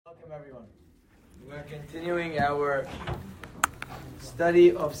Welcome everyone. We're continuing our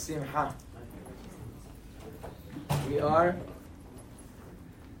study of Simha. We are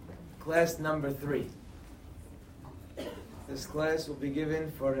class number 3. This class will be given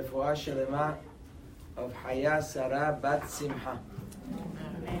for Refuah Shalema of Haya Sarah Bat Simha.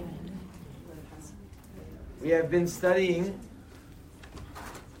 We have been studying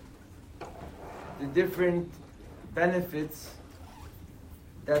the different benefits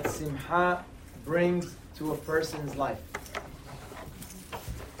that Simha brings to a person's life.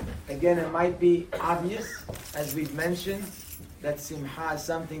 Again, it might be obvious, as we've mentioned, that Simha is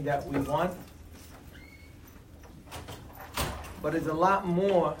something that we want, but it's a lot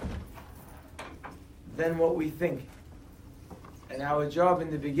more than what we think. And our job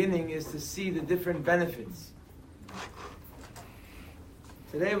in the beginning is to see the different benefits.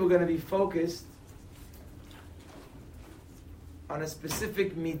 Today we're going to be focused on a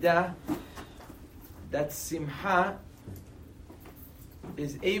specific midah that Simha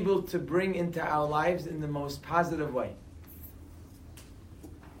is able to bring into our lives in the most positive way.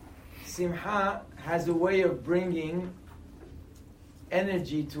 Simha has a way of bringing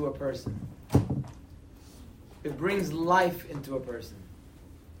energy to a person. It brings life into a person.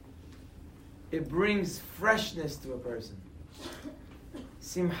 It brings freshness to a person.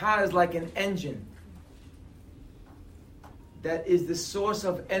 Simha is like an engine that is the source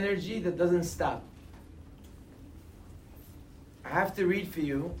of energy that doesn't stop. I have to read for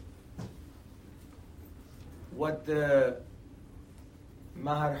you what the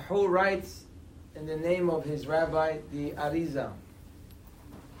Maharhu writes in the name of his rabbi, the Arizal.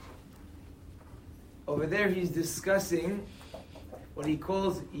 Over there he's discussing what he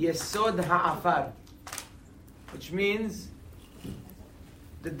calls Yesod Ha'afar, which means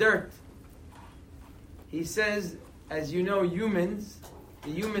the dirt. He says, as you know, humans, the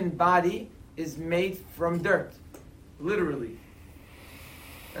human body is made from dirt, literally.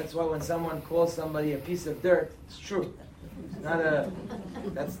 That's why when someone calls somebody a piece of dirt, it's true.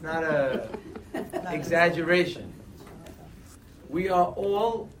 That's not a exaggeration. We are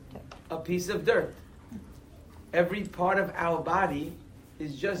all a piece of dirt. Every part of our body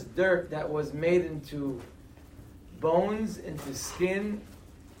is just dirt that was made into bones, into skin,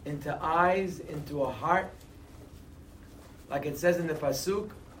 into eyes, into a heart. Like it says in the Pasuk,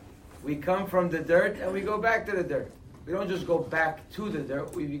 we come from the dirt and we go back to the dirt. We don't just go back to the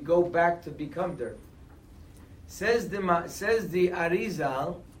dirt, we go back to become dirt. Says the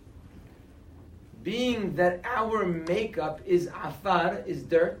Arizal, being that our makeup is afar, is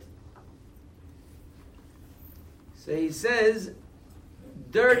dirt, so he says,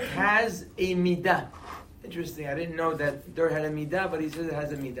 dirt has a midah. Interesting, I didn't know that dirt had a midah, but he says it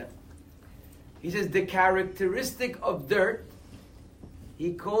has a midah. He says the characteristic of dirt,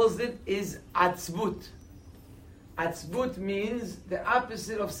 he calls it, is atzbut. Atzbut means the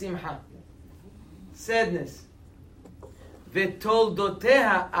opposite of simha, sadness.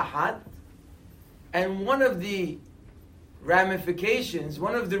 V'toldoteha ahad, and one of the ramifications,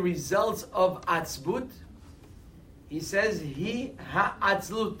 one of the results of atzbut, he says, he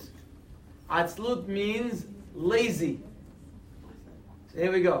ha'atzlut. Atzlut means lazy. So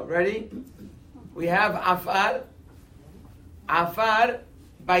here we go, ready? We have afar. Afar,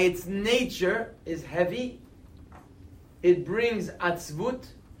 by its nature, is heavy. It brings atzvut.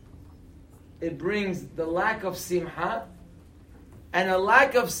 It brings the lack of simha. And a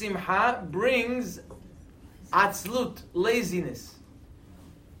lack of simha brings atzlut, laziness.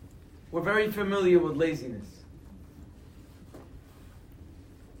 We're very familiar with laziness.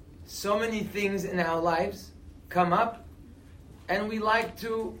 So many things in our lives come up and we like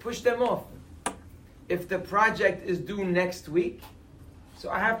to push them off. If the project is due next week, so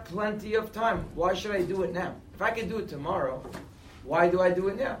I have plenty of time. Why should I do it now? If I can do it tomorrow, why do I do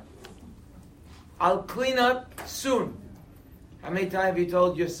it now? I'll clean up soon. How many times have you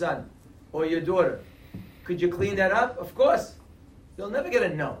told your son or your daughter, could you clean that up? Of course. You'll never get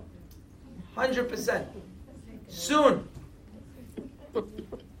a no. 100%. Soon.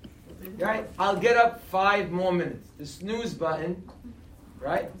 Right? I'll get up 5 more minutes. The snooze button,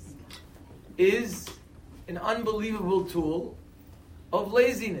 right, is an unbelievable tool of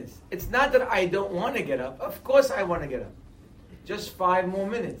laziness. It's not that I don't want to get up. Of course I want to get up. Just 5 more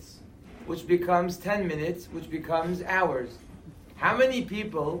minutes, which becomes 10 minutes, which becomes hours. How many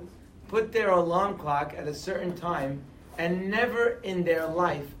people put their alarm clock at a certain time and never in their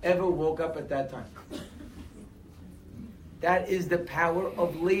life ever woke up at that time? That is the power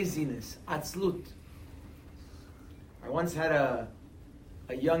of laziness, atzlut. I once had a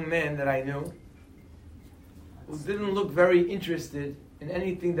young man that I knew who didn't look very interested in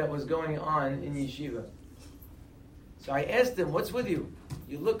anything that was going on in yeshiva. So I asked him, what's with you?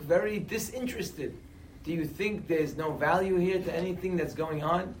 You look very disinterested. Do you think there's no value here to anything that's going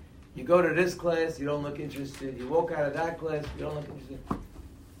on? You go to this class, you don't look interested. You walk out of that class, you don't look interested.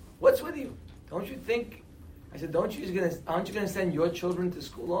 What's with you? Don't you think? I said, aren't you going to send your children to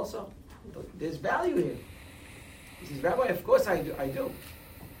school also? There's value here. He says, Rabbi, of course I do.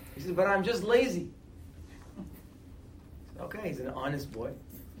 He says, but I'm just lazy. Said, okay, he's an honest boy.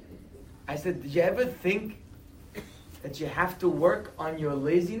 I said, did you ever think that you have to work on your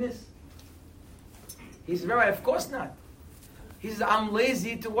laziness? He says, Rabbi, of course not. He says, I'm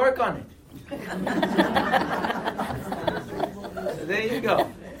lazy to work on it. So there you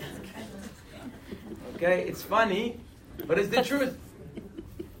go. Okay, it's funny, but it's the truth.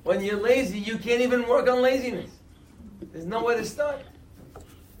 When you're lazy, you can't even work on laziness. There's nowhere to start.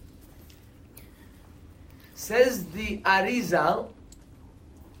 Says the Arizal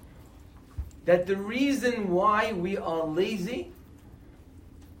that the reason why we are lazy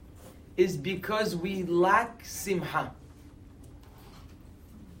is because we lack simha.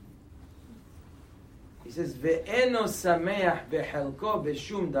 He says, "Ve'eno sameach behelko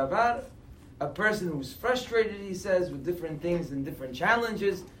b'shum davar." A person who's frustrated, he says, with different things and different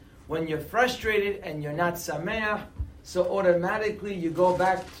challenges. When you're frustrated and you're not sameach, so automatically you go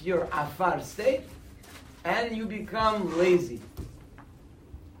back to your afar state and you become lazy.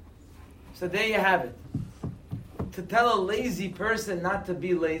 So there you have it. To tell a lazy person not to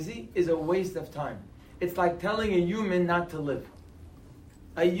be lazy is a waste of time. It's like telling a human not to live.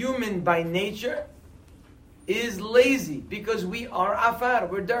 A human by nature is lazy because we are afar,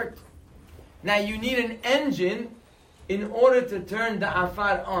 we're dirt. Now you need an engine in order to turn the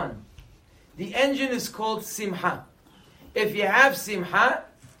afar on. The engine is called simha. If you have simha,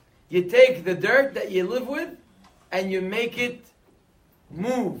 you take the dirt that you live with and you make it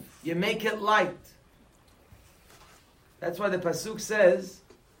move. You make it light. That's why the pasuk says,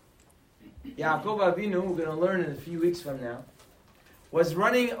 Yaakov Avinu, we're going to learn in a few weeks from now, was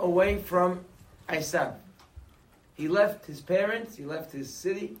running away from Esav. He left his parents, he left his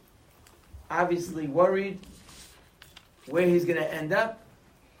city, obviously worried where he's going to end up.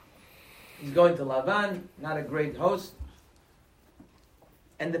 He's going to Lavan, not a great host.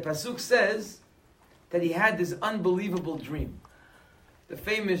 And the pasuk says that he had this unbelievable dream. The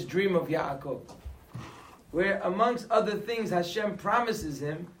famous dream of Yaakov, where amongst other things Hashem promises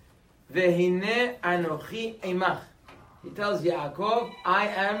him, Vehine anochi emach. He tells Yaakov, I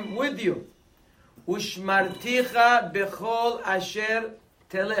am with you. Ushmarticha bechol asher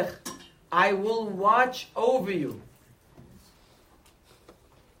telech. I will watch over you.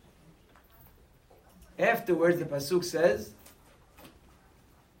 Afterwards, the pasuk says,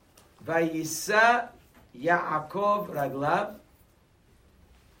 Vayisa Yaakov raglav.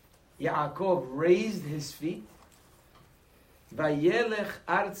 Yaakov raised his feet. Vayelech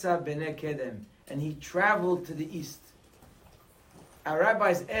arza b'nei kedem. And he traveled to the east. Our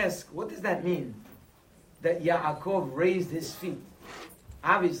rabbis ask, what does that mean? That Yaakov raised his feet.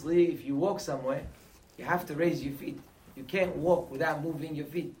 Obviously, if you walk somewhere, you have to raise your feet. You can't walk without moving your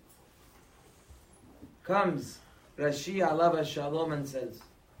feet. Comes Rashi Alav Shalom and says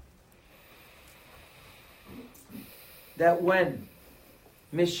that when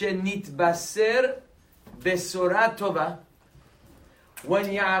Mishenit Baser Besora Tova, when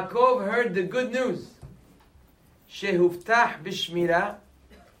Yaakov heard the good news, Shehuftah Bishmira,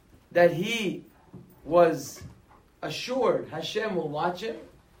 that he was assured Hashem will watch him,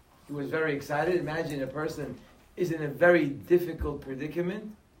 he was very excited. Imagine a person is in a very difficult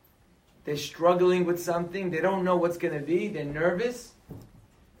predicament. They're struggling with something. They don't know what's going to be. They're nervous.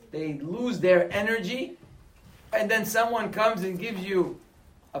 They lose their energy. And then someone comes and gives you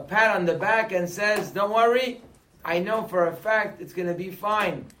a pat on the back and says, don't worry, I know for a fact it's going to be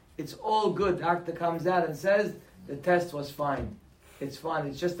fine. It's all good. Doctor comes out and says, the test was fine. It's fine.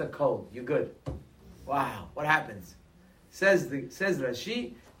 It's just a cold. You're good. Wow. What happens? Says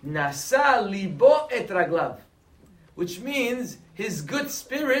Rashi, Nasa libo et raglav. Which means his good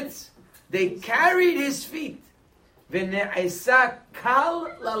spirits, they carried his feet. V'ne'esa kal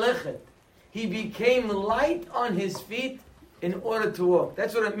lalechet. He became light on his feet in order to walk.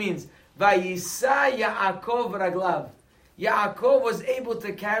 That's what it means. Vayisa Yaakov raglav. Yaakov was able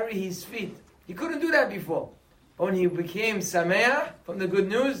to carry his feet. He couldn't do that before. When he became sameach from the good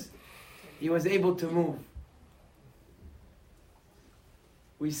news, he was able to move.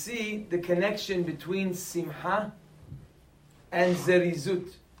 We see the connection between simha and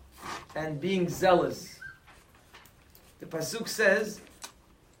zerizut, and being zealous. The pasuk says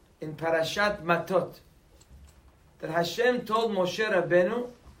in Parashat Matot that Hashem told Moshe Rabbeinu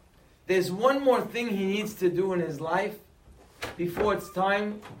there's one more thing he needs to do in his life before it's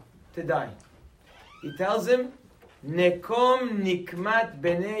time to die. He tells him, Nekom nikmat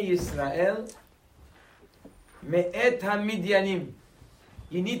bnei Yisrael me'et ha-midyanim.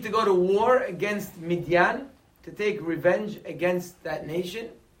 You need to go to war against Midian to take revenge against that nation.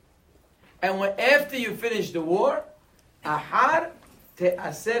 And after you finish the war, ahar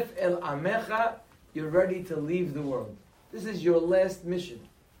te'asef el amecha, you're ready to leave the world. This is your last mission.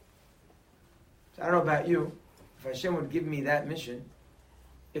 So I don't know about you. If Hashem would give me that mission,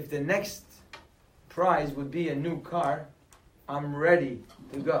 if the next prize would be a new car, I'm ready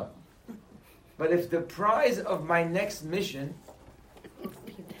to go. But if the prize of my next mission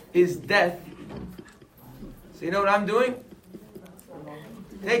is death, so you know what I'm doing?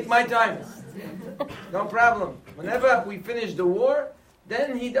 Take my time. No problem. Whenever we finish the war,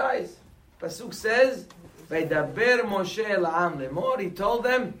 then he dies. Pasuk says, "Vaydaber Moshe el ha'am lemor." He told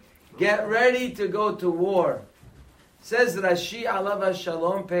them, get ready to go to war. Says Rashi alav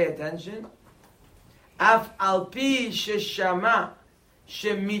shalom, pay attention. Af al pi sheshama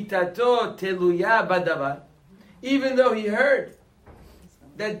shemitato teluya badavar. Even though he heard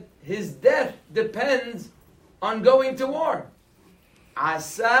that his death depends on going to war.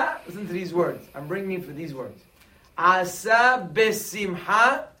 Asa, listen to these words. I'm bringing you for these words. Asa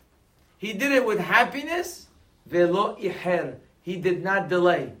besimha. He did it with happiness. Velo iher. He did not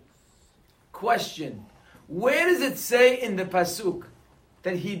delay. Question. Where does it say in the pasuk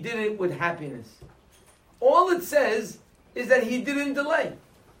that he did it with happiness? All it says is that he didn't delay.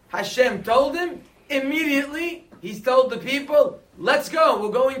 Hashem told him, immediately, he's told the people, let's go,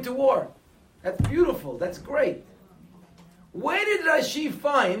 we're going to war. That's beautiful, that's great. Where did Rashi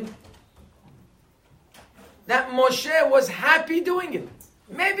find that Moshe was happy doing it?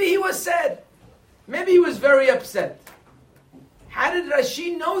 Maybe he was sad. Maybe he was very upset. How did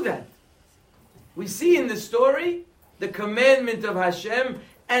Rashi know that? We see in the story the commandment of Hashem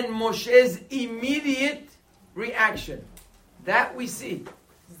and Moshe's immediate reaction. That we see.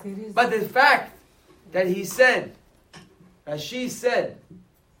 But the fact that he said, Rashi said,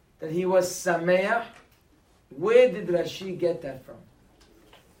 that he was Sameach, where did Rashi get that from?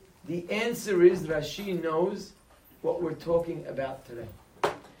 The answer is Rashi knows what we're talking about today.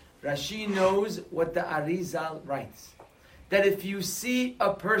 Rashi knows what the Arizal writes. That if you see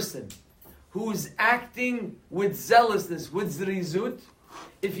a person who's acting with zealousness, with zrizut,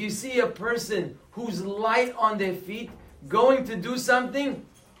 if you see a person who's light on their feet, going to do something,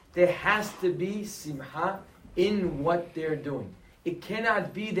 there has to be simha in what they're doing. It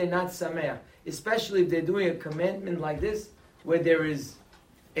cannot be they're not sameach, especially if they're doing a commandment like this, where there is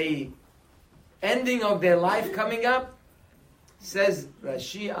a ending of their life coming up. Says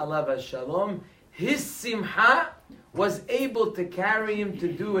Rashi alav shalom, his simha was able to carry him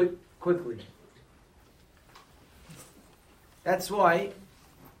to do it quickly. That's why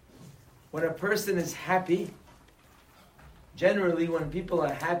when a person is happy, generally when people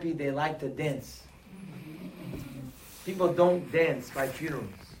are happy, they like to dance. People don't dance by funerals.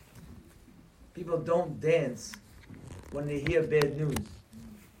 People don't dance when they hear bad news.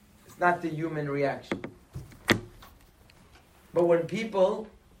 It's not the human reaction. But when people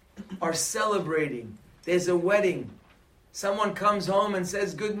are celebrating, there's a wedding, someone comes home and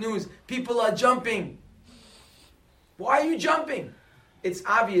says good news, people are jumping. Why are you jumping? It's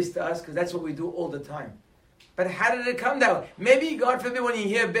obvious to us because that's what we do all the time. But how did it come that way? Maybe, God forbid, when you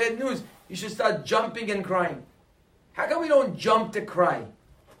hear bad news, you should start jumping and crying. How come we don't jump to cry?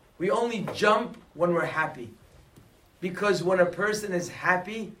 We only jump when we're happy. Because when a person is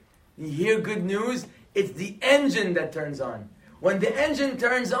happy, you hear good news, it's the engine that turns on. When the engine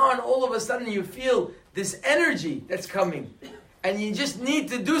turns on, all of a sudden you feel this energy that's coming. And you just need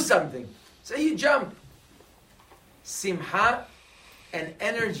to do something. So you jump. Simha and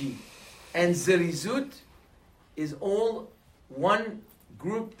energy and zirizut is all one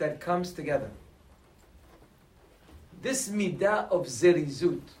group that comes together. This midah of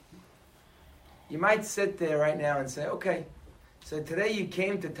zirizut, you might sit there right now and say, okay, so today you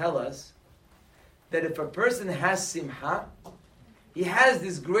came to tell us that if a person has simha, he has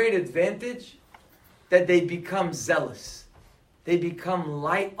this great advantage that they become zealous. They become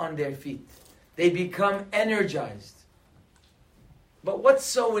light on their feet. They become energized. But what's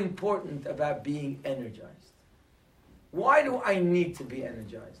so important about being energized? Why do I need to be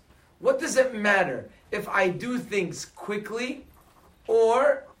energized? What does it matter if I do things quickly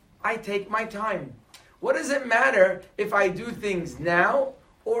or I take my time? What does it matter if I do things now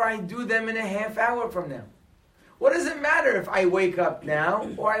or I do them in a half hour from now? What does it matter if I wake up now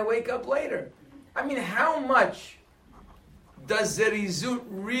or I wake up later? I mean, how much does zerizut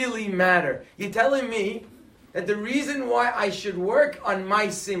really matter? You're telling me that the reason why I should work on my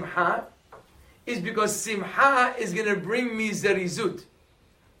simha is because simha is going to bring me zerizut.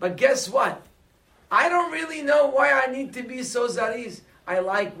 But guess what? I don't really know why I need to be so zariz. I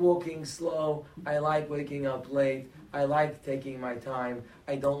like walking slow. I like waking up late. I like taking my time.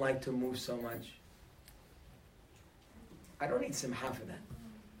 I don't like to move so much. I don't need simha for that.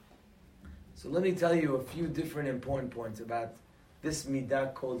 So let me tell you a few different important points about this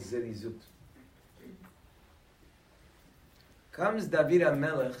midah called zerizut. Comes David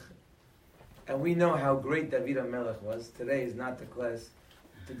HaMelech, and we know how great David HaMelech was. Today is not the class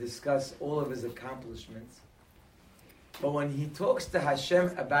to discuss all of his accomplishments. But when he talks to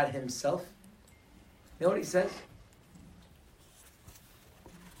Hashem about himself, you know what he says?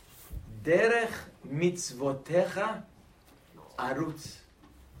 Derech mitzvotecha arutz.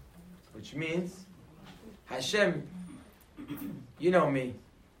 Which means, Hashem, you know me,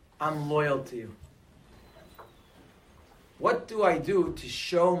 I'm loyal to you. What do I do to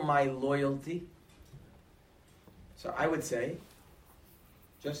show my loyalty? So I would say,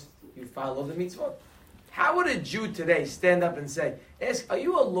 just you follow the mitzvot. How would a Jew today stand up and say, ask, are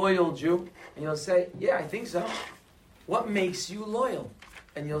you a loyal Jew? And you'll say, yeah, I think so. What makes you loyal?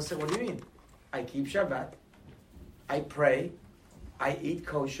 And you'll say, what do you mean? I keep Shabbat. I pray. I eat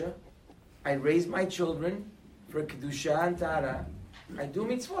kosher. I raise my children for Kedusha and Tahara. I do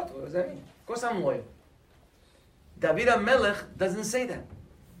mitzvot. What does that mean? Of course I'm loyal. David HaMelech doesn't say that.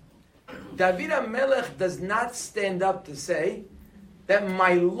 David HaMelech does not stand up to say that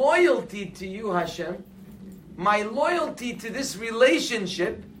my loyalty to you, Hashem, my loyalty to this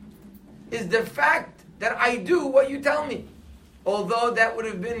relationship is the fact that I do what you tell me. Although that would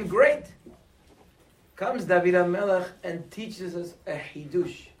have been great. Comes David HaMelech and teaches us a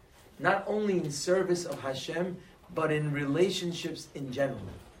hidush. Not only in service of Hashem, but in relationships in general.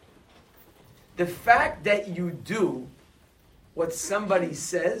 The fact that you do what somebody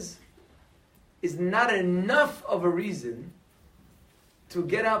says is not enough of a reason to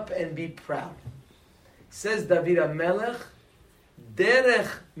get up and be proud. Says David HaMelech, Derech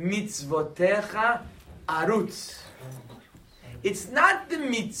mitzvotecha arutz. It's not the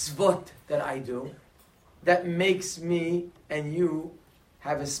mitzvot that I do that makes me and you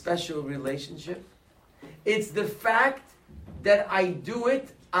have a special relationship. It's the fact that I do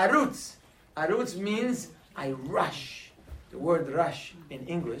it arutz. Arutz means I rush. The word rush in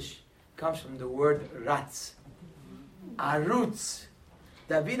English comes from the word ratz. Arutz.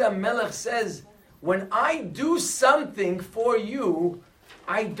 David HaMelech says, when I do something for you,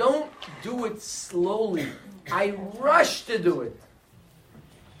 I don't do it slowly. I rush to do it.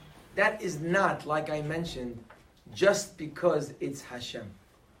 That is not, like I mentioned, just because it's Hashem.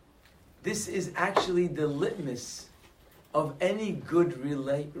 This is actually the litmus of any good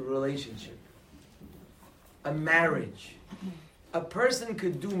relationship. A marriage. A person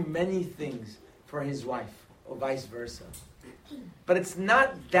could do many things for his wife, or vice versa. But it's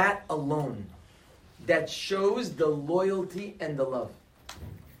not that alone that shows the loyalty and the love.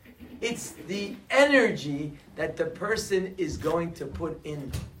 It's the energy that the person is going to put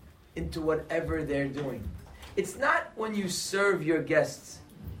into whatever they're doing. It's not when you serve your guests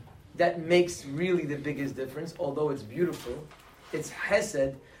that makes really the biggest difference, although it's beautiful. It's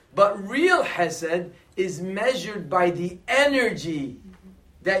chesed. But real chesed is measured by the energy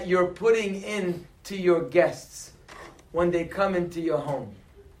that you're putting into your guests when they come into your home.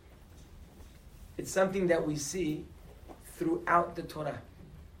 It's something that we see throughout the Torah.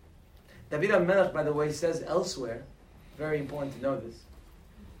 David HaMelech, by the way, says elsewhere, very important to know this,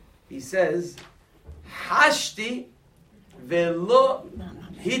 he says, Hashti velo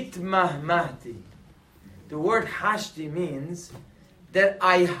hitmahmahti. The word hashti means that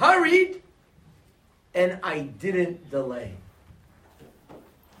I hurried and I didn't delay.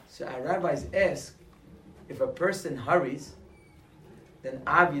 So our rabbis ask, if a person hurries, then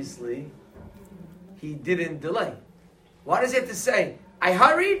obviously he didn't delay. Why does he have to say, I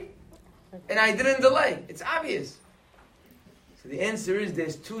hurried and I didn't delay? It's obvious. So the answer is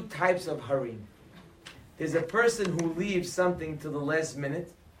there's two types of hurrying. There's a person who leaves something to the last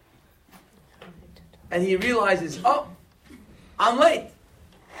minute and he realizes, oh, I'm late.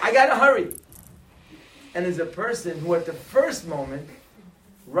 I gotta hurry. And there's a person who at the first moment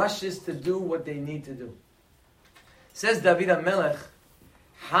rushes to do what they need to do. Says David HaMelech,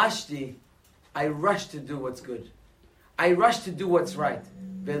 Hashti, I rush to do what's good. I rush to do what's right.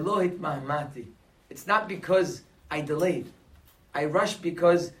 Velo hitmahmati. It's not because I delayed. I rush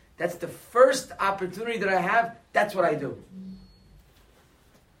because that's the first opportunity that I have. That's what I do.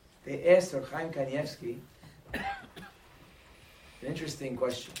 They asked Chaim Kanievsky, An interesting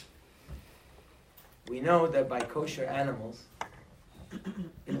question. We know that by kosher animals,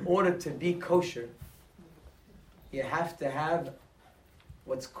 in order to be kosher, you have to have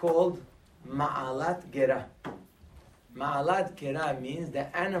what's called ma'alat gera. Ma'alat gera means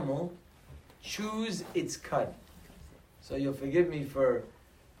the animal chews its cud. So you'll forgive me for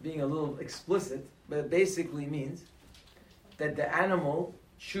being a little explicit, but it basically means that the animal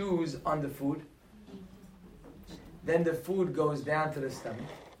chews on the food, then the food goes down to the stomach.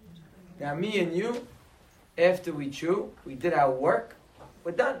 Now me and you, after we chew, we did our work,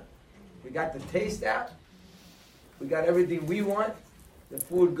 we're done. We got the taste out, we got everything we want, the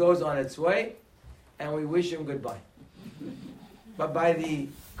food goes on its way, and we wish him goodbye. But by the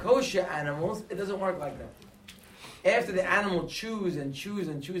kosher animals, it doesn't work like that. After the animal chews and chews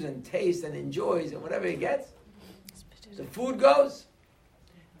and chews and tastes and enjoys and whatever it gets, the food goes.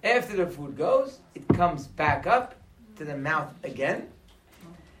 After the food goes, it comes back up to the mouth again.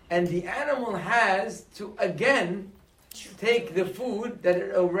 And the animal has to again take the food that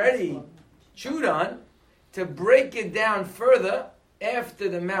it already chewed on to break it down further after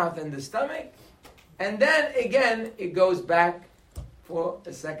the mouth and the stomach. And then again, it goes back for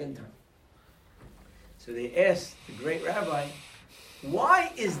a second time. So they asked the great rabbi,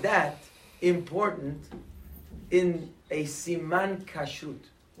 why is that important in a siman kashrut?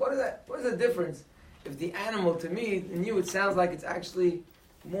 What is the difference? If the animal, to me, and you, it sounds like it's actually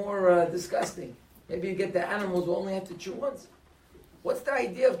more disgusting. Maybe you get the animals who only have to chew once. What's the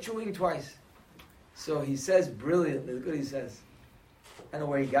idea of chewing twice? So he says brilliantly, look what he says. I don't know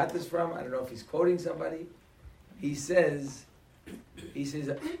where he got this from. I don't know if he's quoting somebody. He says,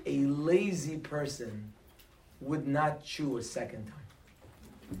 a lazy person would not chew a second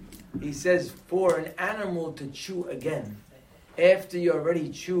time. He says, for an animal to chew again, after you already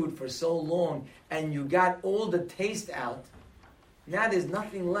chewed for so long and you got all the taste out, now there's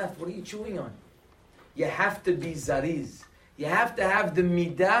nothing left. What are you chewing on? You have to be zariz. You have to have the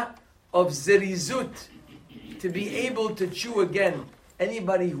midah of zirizut to be able to chew again.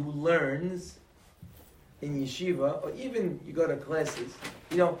 Anybody who learns in yeshiva, or even you go to classes,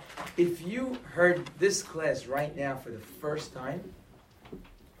 if you heard this class right now for the first time,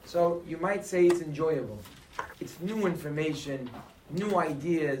 so you might say it's enjoyable. It's new information, new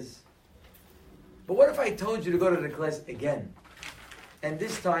ideas. But what if I told you to go to the class again? And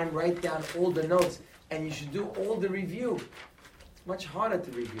this time write down all the notes, and you should do all the review. It's much harder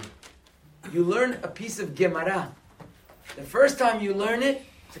to review. You learn a piece of Gemara. The first time you learn it,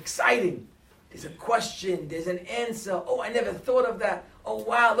 it's exciting. There's a question, there's an answer. Oh, I never thought of that. Oh,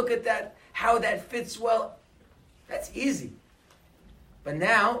 wow, look at that, how that fits well. That's easy. But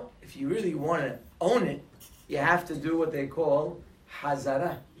now, if you really want to own it, you have to do what they call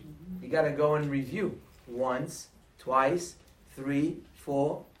hazara. You got to go and review once, twice, 3,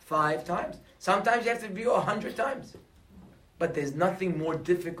 4, 5 times. Sometimes you have to review 100 times. But there's nothing more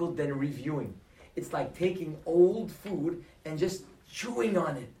difficult than reviewing. It's like taking old food and just chewing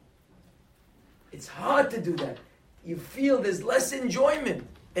on it. It's hard to do that. You feel there's less enjoyment.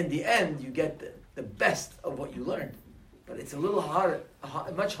 In the end, you get the best of what you learned. But it's a little harder,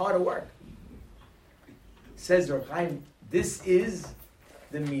 much harder work. Says Rav Chaim, this is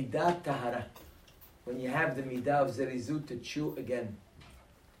the midah tahara. When you have the midah of zerizut to chew again.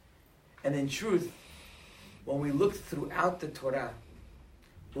 And in truth, when we look throughout the Torah,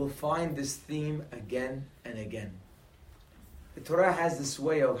 we'll find this theme again and again. The Torah has this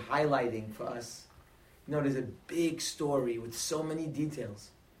way of highlighting for us. There's a big story with so many details.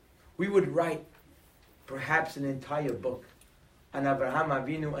 We would write perhaps an entire book on Abraham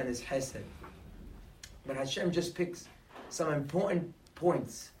Avinu and his Hesed. But Hashem just picks some important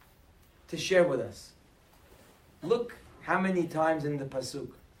points to share with us. Look how many times in the Pasuk.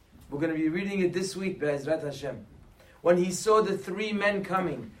 We're going to be reading it this week, Be'ezrat Hashem. When he saw the 3 men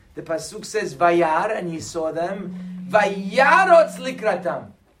coming, the Pasuk says, Vayar, and he saw them, Vayarotz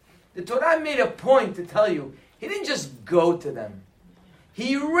likratam. The Torah made a point to tell you, he didn't just go to them.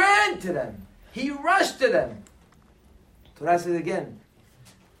 He ran to them. He rushed to them. Torah says again,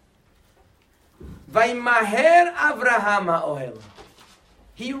 Vaymaher Avraham ha'ohel.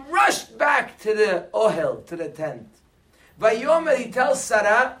 He rushed back to the ohel, to the tent. Vayomer, he tells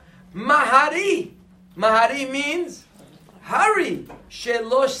Sarah, Mahari. Mahari means hurry.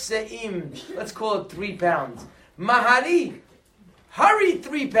 Shelosh se'im. Let's call it 3 pounds. Mahari. Hurry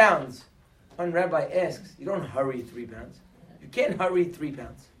 3 pounds. One rabbi asks, you don't hurry 3 pounds. You can't hurry 3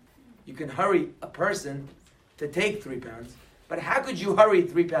 pounds. You can hurry a person to take 3 pounds. But how could you hurry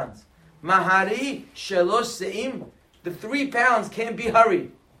 3 pounds? Mahari shelosh se'im. The 3 pounds can't be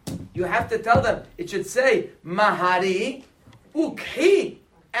hurried. You have to tell them. It should say, Mahari Ukhi,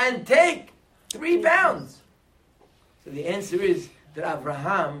 and take 3 pounds. So the answer is that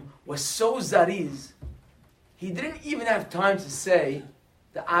Abraham was so zariz, he didn't even have time to say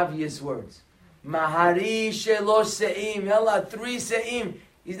the obvious words. Mahari shelo se'im, yalla, 3 se'im.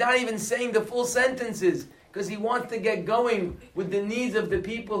 He's not even saying the full sentences because he wants to get going with the needs of the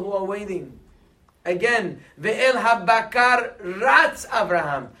people who are waiting. Again, ve'el habakar ratz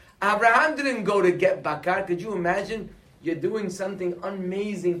Abraham. Abraham didn't go to get bakar. Could you imagine? You're doing something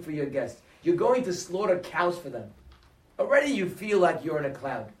amazing for your guests. You're going to slaughter cows for them. Already you feel like you're in a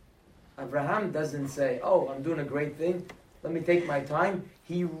cloud. Abraham doesn't say, oh, I'm doing a great thing. Let me take my time.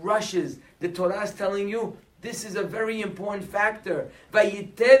 He rushes. The Torah is telling you, this is a very important factor.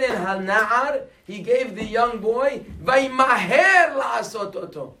 Vayiteren hana'ar, he gave the young boy, Vayimaher la'asot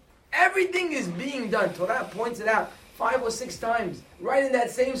oto. Everything is being done. Torah points it out 5 or 6 times, right in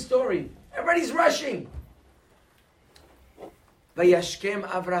that same story. Everybody's rushing. Vayashkem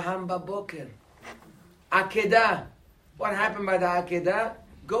Avraham baboker. Akedah. What happened by the Akedah?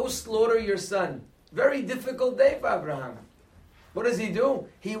 Go slaughter your son. Very difficult day for Abraham. What does he do?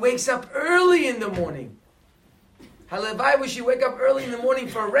 He wakes up early in the morning. Halavai, we should wake up early in the morning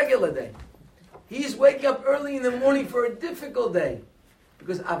for a regular day. He's waking up early in the morning for a difficult day.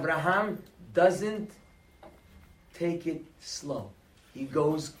 Because Abraham doesn't take it slow. He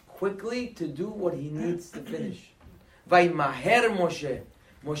goes quickly to do what he needs to finish. Vaymaher Moshe.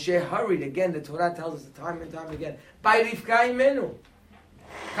 Moshe hurried. Again, the Torah tells us time and time again. By Rivka imenu.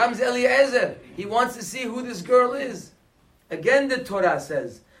 Comes Eliezer. He wants to see who this girl is. Again, the Torah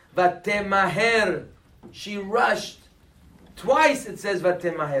says, Vatemaher. She rushed. Twice it says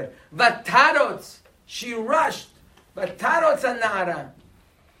Vatemaher. Vatarotz. She rushed. Vatarotz anara.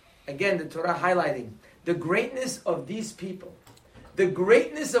 Again, the Torah highlighting the greatness of these people. The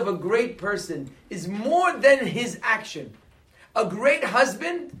greatness of a great person is more than his action. A great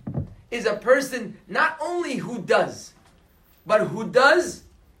husband is a person not only who does, but who does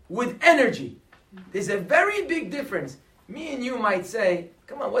with energy. There's a very big difference. Me and you might say,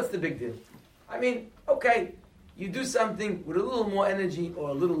 come on, what's the big deal? I mean, okay, you do something with a little more energy or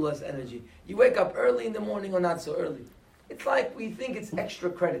a little less energy. You wake up early in the morning or not so early. It's like we think it's extra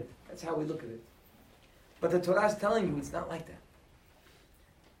credit. That's how we look at it. But the Torah is telling you it's not like that.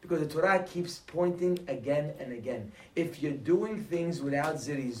 Because the Torah keeps pointing again and again. If you're doing things without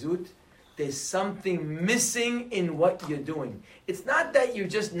zirizut, there's something missing in what you're doing. It's not that you're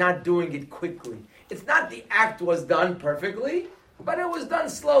just not doing it quickly. It's not the act was done perfectly, but it was done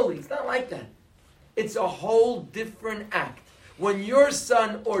slowly. It's not like that. It's a whole different act. When your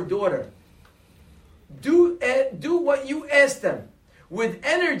son or daughter do what you ask them with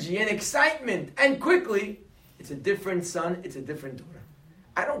energy and excitement and quickly, it's a different son, it's a different daughter.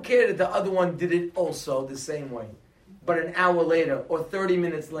 I don't care that the other one did it also the same way, but an hour later or 30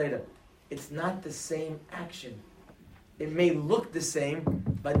 minutes later. It's not the same action. It may look the same,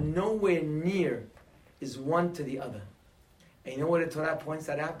 but nowhere near is one to the other. And you know what the Torah points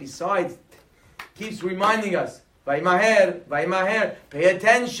that out? Besides, keeps reminding us, Vaymaher, pay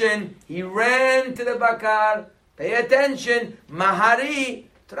attention. He ran to the bakar. Pay attention. Mahari.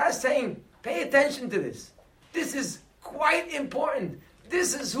 Torah is saying, pay attention to this. This is quite important.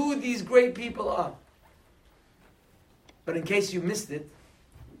 This is who these great people are. But in case you missed it,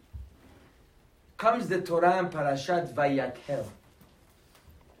 comes the Torah in Parashat Vayakhel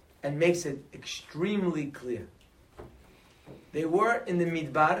and makes it extremely clear. They were in the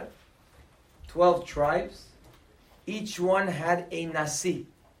Midbar, 12 tribes. Each one had a Nasi.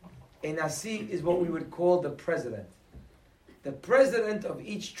 A Nasi is what we would call the president. The president of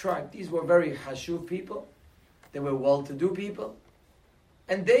each tribe. These were very Hashuv people. They were well-to-do people.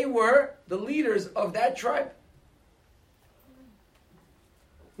 And they were the leaders of that tribe.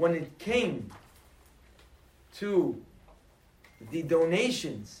 When it came to the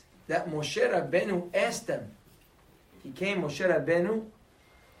donations that Moshe Rabbeinu asked them, he came, Moshe Rabbeinu,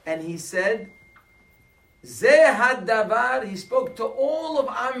 and he said, Zeh had davar, he spoke to all of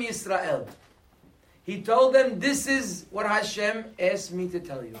Am Yisrael. He told them, this is what Hashem asked me to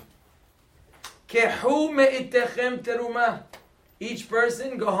tell you. Kehu me'itechem terumah. Each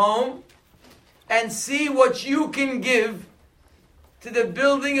person go home and see what you can give to the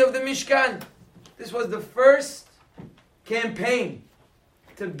building of the Mishkan. This was the first campaign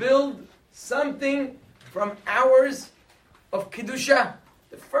to build something from hours of Kedusha.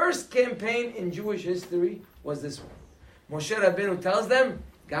 The first campaign in Jewish history was this one. Moshe Rabbeinu tells them,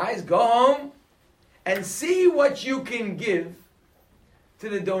 guys, go home and see what you can give to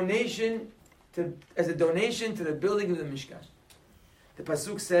the donation, as a donation to the building of the Mishkan. The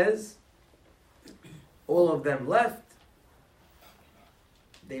Pasuk says, all of them left,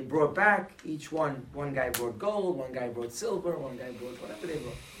 they brought back each one guy brought gold, one guy brought silver, one guy brought whatever they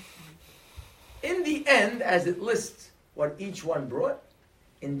brought. In the end, as it lists what each one brought,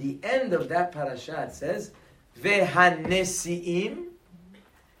 in the end of that parasha it says, Vehanesiim.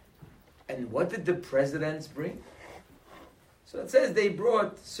 And what did the presidents bring? So it says they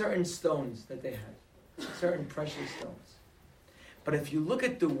brought certain stones that they had, certain precious stones. But if you look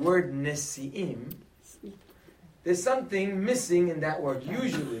at the word Nesiim, there's something missing in that word.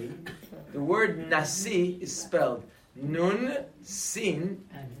 Usually, the word Nasi is spelled Nun, Sin,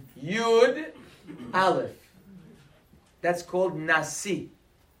 Yud, Aleph. That's called Nasi.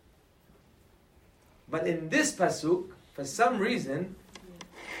 But in this pasuk, for some reason,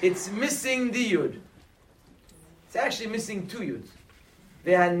 it's missing the Yud. It's actually missing two Yuds.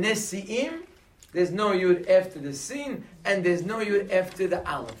 Ve'hanesiim, there's no Yud after the Sin, and there's no Yud after the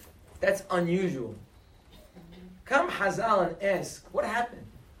Aleph. That's unusual. Come Hazal and ask, what happened?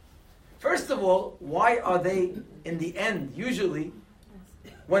 First of all, why are they in the end? Usually,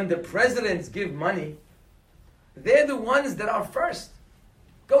 when the presidents give money, they're the ones that are first.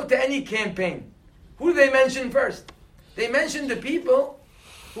 Go to any campaign. Who do they mention first? They mention the people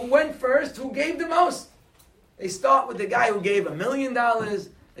who went first, who gave the most. They start with the guy who gave $1 million,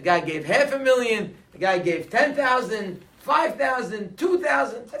 the guy gave $500,000, the guy gave 10,000, 5,000,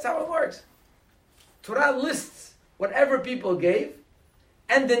 2,000. That's how it works. Torah lists whatever people gave,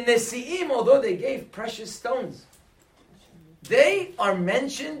 and the Nesiim, although they gave precious stones, they are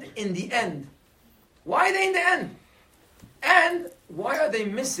mentioned in the end. Why are they in the end? And why are they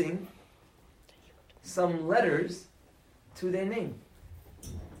missing some letters to their name?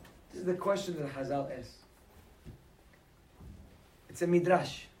 This is the question that Hazal asks. It's a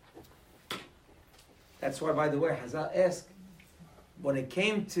midrash. That's why, by the way, Hazal asked, when it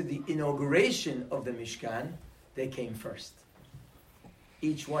came to the inauguration of the Mishkan, they came first.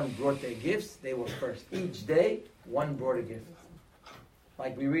 Each one brought their gifts, they were first. Each day, one brought a gift.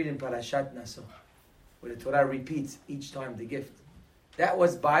 Like we read in Parashat Naso, where the Torah repeats each time the gift. That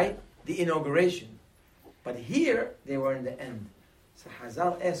was by the inauguration. But here, they were in the end. So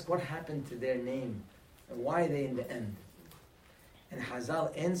Hazal asked, what happened to their name? And why are they in the end? And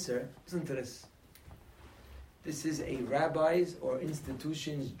Hazal answer, listen to this. This is a rabbi's or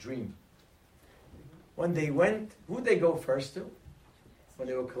institution's dream. When they went, who'd they go first to? When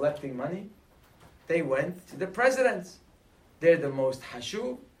they were collecting money? They went to the presidents. They're the most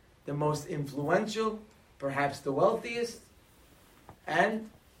hashuv, the most influential, perhaps the wealthiest. And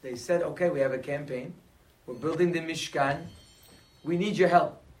they said, okay, we have a campaign. We're building the Mishkan. We need your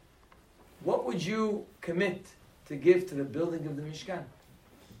help. What would you commit to give to the building of the Mishkan?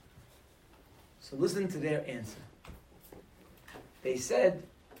 So listen to their answer. They said,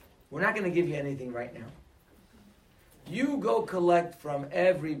 we're not going to give you anything right now. You go collect from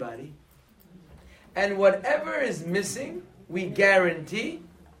everybody, and whatever is missing, we guarantee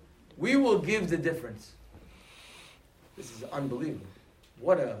we will give the difference. This is unbelievable.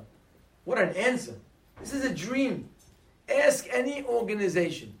 What an answer. This is a dream. Ask any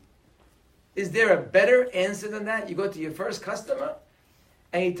organization. Is there a better answer than that? You go to your first customer,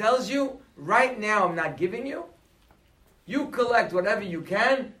 and he tells you, right now I'm not giving you. You collect whatever you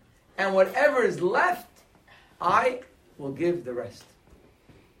can, and whatever is left, I will give the rest.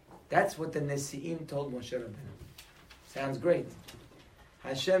 That's what the Nesiim told Moshe Rabbeinu. Sounds great.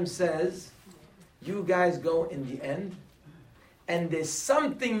 Hashem says, you guys go in the end, and there's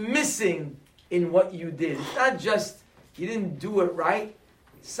something missing in what you did. It's not just you didn't do it right.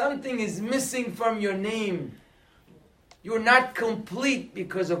 Something is missing from your name. You're not complete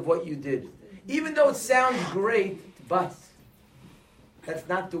because of what you did. Even though it sounds great, but that's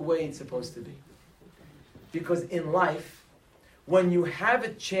not the way it's supposed to be. Because in life, when you have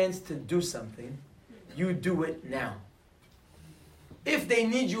a chance to do something, you do it now. If they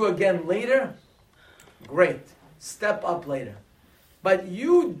need you again later, great. Step up later. But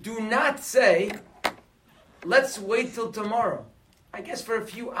you do not say, let's wait till tomorrow. I guess for a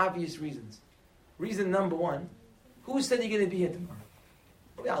few obvious reasons. Reason number one, who said you're going to be here tomorrow?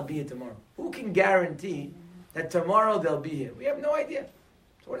 Well, I'll be here tomorrow. Who can guarantee that tomorrow they'll be here? We have no idea.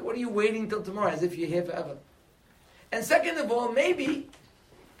 So what are you waiting till tomorrow as if you're here forever? And second of all, maybe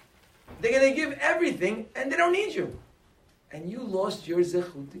they're going to give everything and they don't need you. And you lost your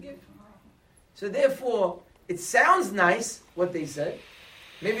zechut to give. So therefore, it sounds nice what they said.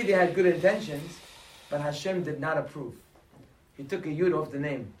 Maybe they had good intentions, but Hashem did not approve. He took a yud off the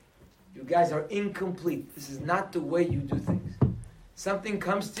name. You guys are incomplete. This is not the way you do things. Something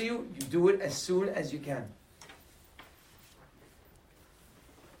comes to you, you do it as soon as you can.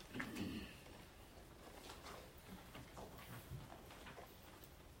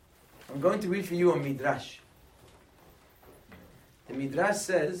 I'm going to read for you a midrash. The midrash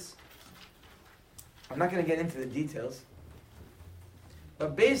says, I'm not going to get into the details,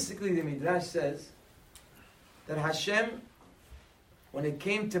 but basically the midrash says that Hashem, when it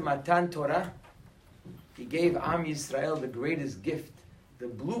came to Matan Torah, He gave Am Yisrael the greatest gift. The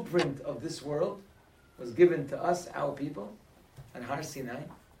blueprint of this world was given to us, our people, on Har Sinai.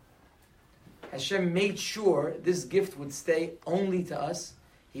 Hashem made sure this gift would stay only to us.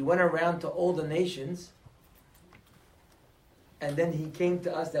 He went around to all the nations, and then He came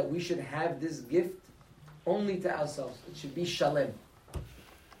to us that we should have this gift only to ourselves. It should be shalem.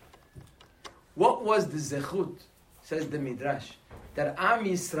 What was the zechut, says the Midrash, that Am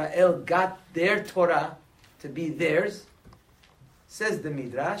Yisrael got their Torah to be theirs? Says the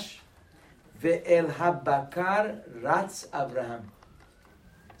Midrash, Ve'el habakar ratz Abraham.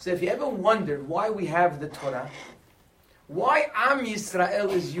 So if you ever wondered why we have the Torah, why Am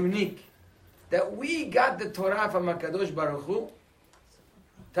Yisrael is unique, that we got the Torah from HaKadosh Baruch Hu,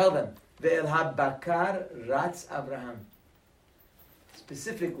 tell them, Ve'el habakar ratz Abraham.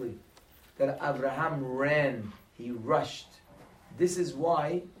 Specifically, that Abraham ran, he rushed. This is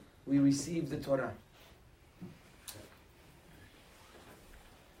why we receive the Torah.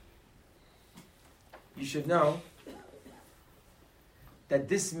 You should know that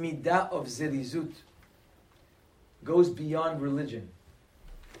this midah of zerizut goes beyond religion.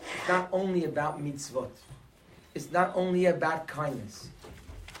 It's not only about mitzvot. It's not only about kindness.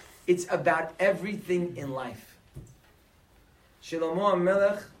 It's about everything in life. Shlomo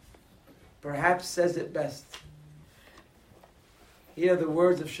HaMelech perhaps says it best. Here are the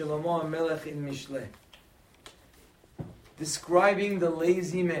words of Shlomo HaMelech in Mishleh, describing the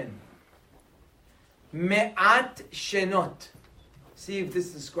lazy man. Me'at shenot. See if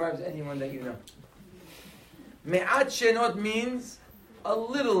this describes anyone that you know. Me'at shenot means a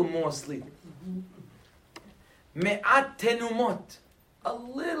little more sleep. Me'at tenumot, a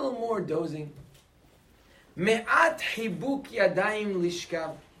little more dozing. Me'at hibuk yadayim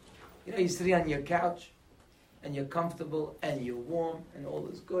lishkav. You know, you sit on your couch, and you're comfortable, and you're warm, and all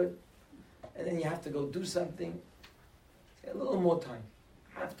is good. And then you have to go do something. A little more time.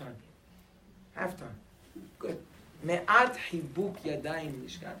 Half time. Good. Me'at hibuk yadayim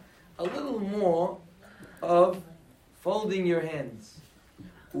lishkav. A little more of folding your hands.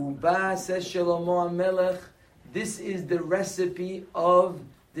 Uba, says Shlomo HaMelech, this is the recipe of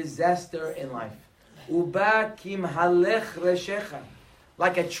disaster in life. Uba kim halech reshecha.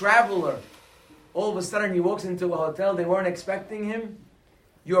 Like a traveler, all of a sudden he walks into a hotel, they weren't expecting him.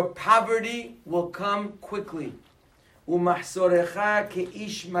 Your poverty will come quickly. Umahsorecha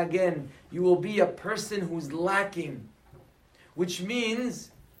keish magen. You will be a person who's lacking. Which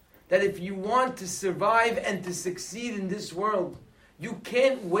means that if you want to survive and to succeed in this world, you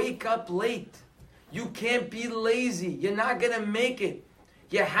can't wake up late. You can't be lazy. You're not going to make it.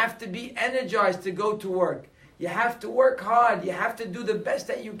 You have to be energized to go to work. You have to work hard. You have to do the best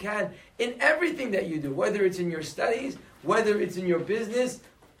that you can in everything that you do, whether it's in your studies, whether it's in your business,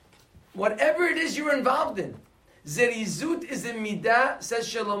 whatever it is you're involved in. Zerizut is a midah, says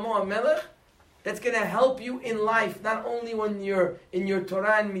Shlomo HaMelech, that's going to help you in life, not only when you're in your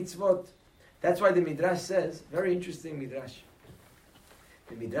Torah and mitzvot. That's why the Midrash says, very interesting Midrash.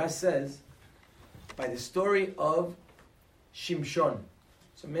 The Midrash says, by the story of Shimshon.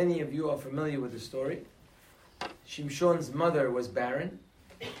 So many of you are familiar with the story. Shimshon's mother was barren.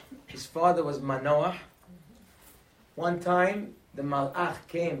 His father was Manoah. One time, the Malach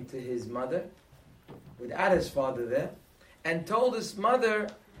came to his mother, without his father there, and told his mother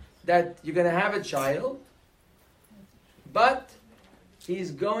that you're going to have a child, but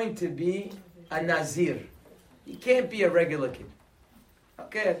he's going to be a Nazir. He can't be a regular kid.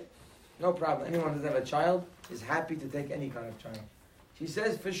 Okay, no problem. Anyone who doesn't have a child is happy to take any kind of child. She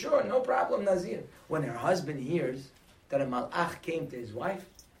says, for sure, no problem, Nazir. When her husband hears that a Malach came to his wife,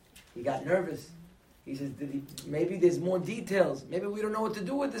 he got nervous. He says, maybe there's more details. Maybe we don't know what to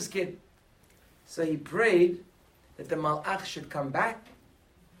do with this kid. So he prayed that the Malach should come back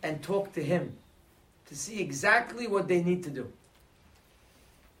and talk to him to see exactly what they need to do.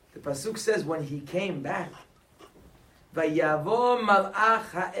 The Pasuk says when he came back, Vayavo Malach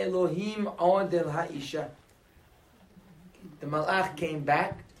HaElohim Od El HaIsha. The Malach came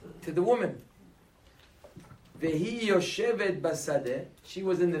back to the woman. Vehi Yoshevet Basadeh. She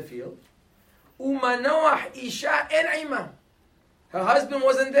was in the field. Umanoach Isha En Ima. Her husband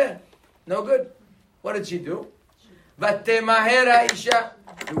wasn't there. No good. What did she do? Vatemahera Isha.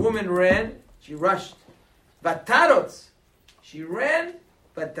 The woman ran. She rushed. Vatarotz. She ran.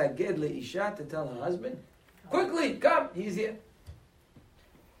 Vataged Le Isha, to tell her husband, quickly, come, he's here.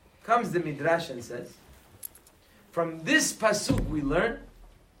 Comes the Midrash and says, from this pasuk we learn,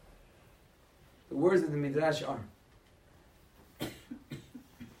 the words of the Midrash are,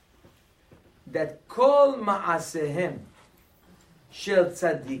 that kol ma'asehem shel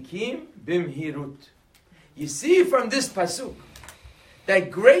tzadikim bimhirut. You see from this pasuk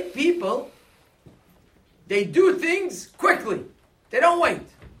that great people, they do things quickly. They don't wait.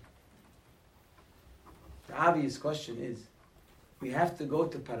 The obvious question is, we have to go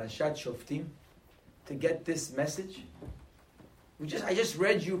to Parashat Shoftim to get this message. I just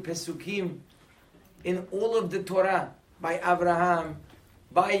read you pesukim in all of the Torah by Abraham,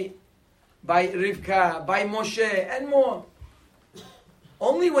 by Rivka, by Moshe, and more.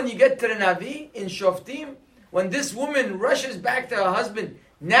 Only when you get to the Navi in Shoftim, when this woman rushes back to her husband,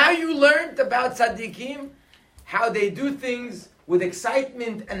 now you learned about tzaddikim, how they do things with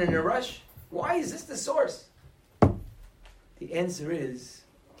excitement and in a rush. Why is this the source? The answer is,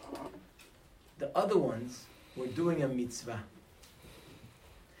 the other ones were doing a mitzvah.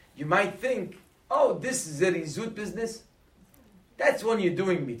 You might think, oh, this is a rizut business. That's when you're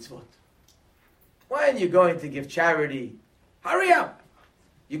doing mitzvot. When you're going to give charity, hurry up.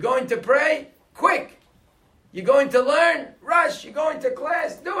 You're going to pray, quick. You're going to learn, rush. You're going to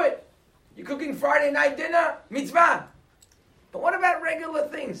class, do it. You're cooking Friday night dinner, mitzvah. But what about regular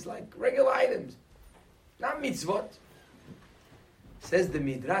things, like regular items? Not mitzvot. Says the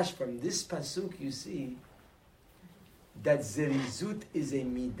Midrash, from this pasuk you see that zerizut is a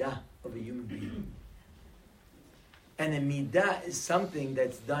midah of a human being. And a midah is something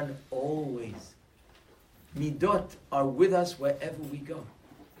that's done always. Midot are with us wherever we go.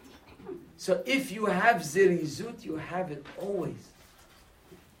 So if you have zerizut, you have it always.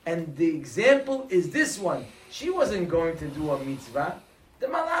 And the example is this one. She wasn't going to do a mitzvah. The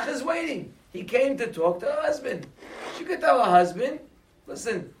malach is waiting. He came to talk to her husband. She could tell her husband,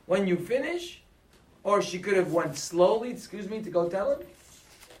 listen, when you finish, or she could have went slowly, to go tell him.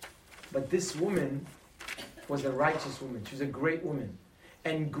 But this woman was a righteous woman. She was a great woman.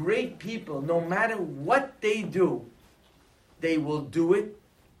 And great people, no matter what they do, they will do it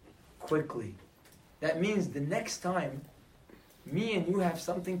quickly. That means the next time me and you have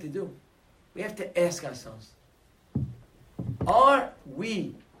something to do, we have to ask ourselves, are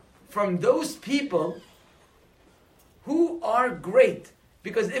we from those people who are great?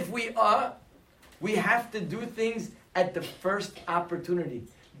 Because if we are, we have to do things at the first opportunity.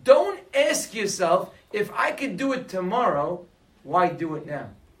 Don't ask yourself, if I could do it tomorrow, why do it now?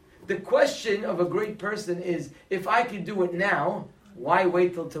 The question of a great person is, if I could do it now, why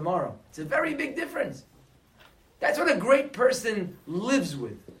wait till tomorrow? It's a very big difference. That's what a great person lives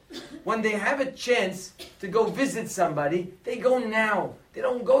with. When they have a chance to go visit somebody, they go now. They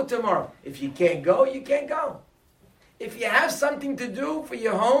don't go tomorrow. If you can't go, you can't go. If you have something to do for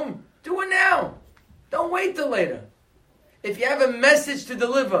your home, do it now. Don't wait till later. If you have a message to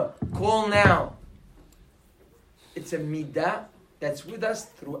deliver, call now. It's a midah that's with us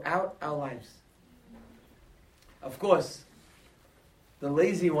throughout our lives. Of course, the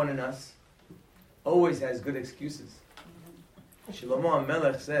lazy one in us always has good excuses. Shlomo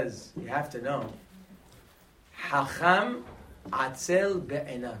HaMelech says, you have to know, Hacham atzel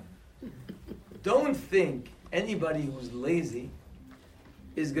be'enav. Don't think anybody who's lazy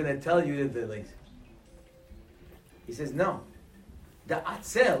is going to tell you that they're lazy. He says, no. The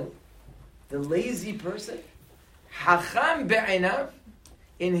atzel, the lazy person, Hacham be'enav,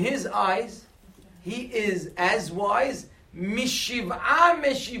 in his eyes, he is as wise, mishiv'a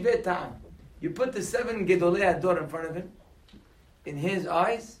meshivetam. You put the 7 Gedolei Ador in front of him, in his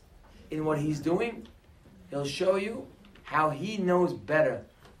eyes, in what he's doing, he'll show you how he knows better,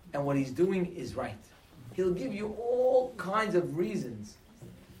 and what he's doing is right. He'll give you all kinds of reasons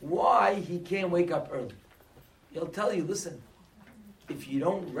why he can't wake up early. He'll tell you, listen, if you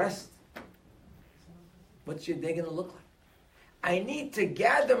don't rest, what's your day going to look like? I need to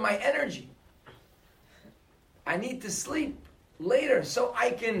gather my energy. I need to sleep later so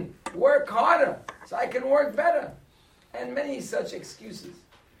I can work harder, so I can work better. And many such excuses.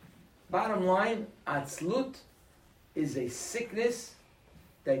 Bottom line, atzlut is a sickness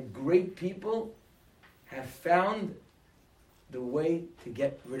that great people have found the way to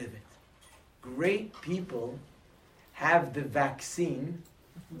get rid of it. Great people have the vaccine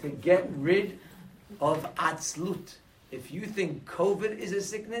to get rid of atzlut. If you think COVID is a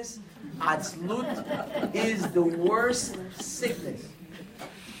sickness, atzlut is the worst sickness.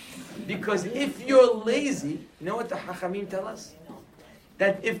 Because if you're lazy, you know what the Hachamim tell us?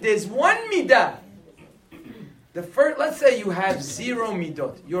 That if there's one midah, the first, let's say you have 0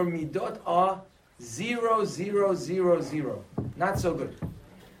 midot. Your midot are 0, 0, 0, 0. Not so good.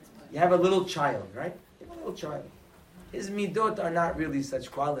 You have a little child, right? You have a little child. His midot are not really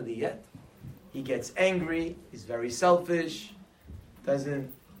such quality yet. He gets angry, he's very selfish,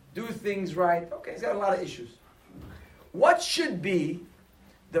 doesn't do things right. Okay, he's got a lot of issues. What should be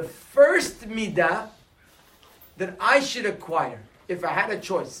the first midah that I should acquire if I had a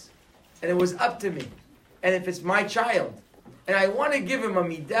choice and it was up to me, and if it's my child and I want to give him a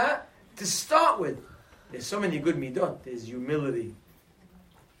midah to start with? There's so many good midot. There's humility,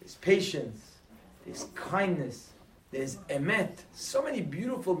 there's patience, there's kindness, there's emet. So many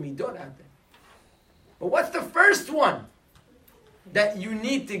beautiful midot out there. But what's the first one that you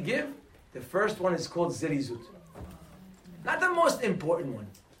need to give? The first one is called zerizut. Not the most important one,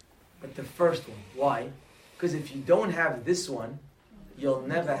 but the first one. Why? Because if you don't have this one, you'll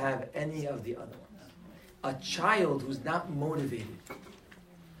never have any of the other ones. A child who's not motivated,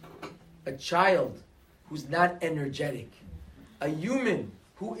 a child who's not energetic, a human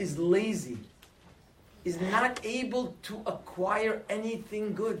who is lazy, is not able to acquire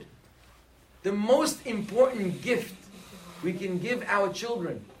anything good. The most important gift we can give our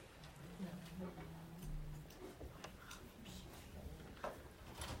children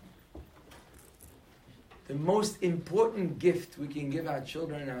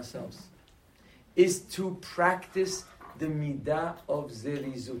and ourselves is to practice the midah of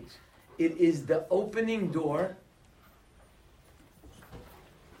zerizut. It is the opening door.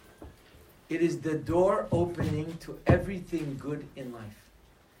 It is the door opening to everything good in life.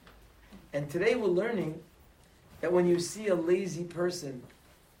 And today we're learning that when you see a lazy person,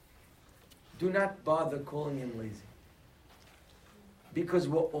 do not bother calling him lazy. Because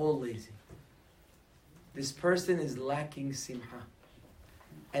we're all lazy. This person is lacking simha.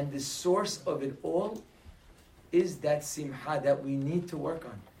 And the source of it all is that simha that we need to work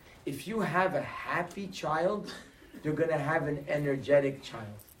on. If you have a happy child, you're going to have an energetic child.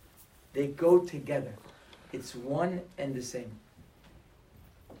 They go together. It's one and the same.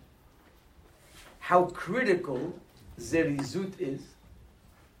 How critical zerizut is.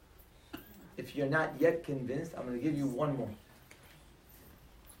 If you're not yet convinced, I'm going to give you one more.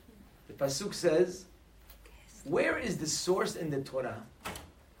 The pasuk says, where is the source in the Torah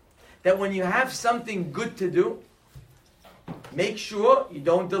that when you have something good to do, make sure you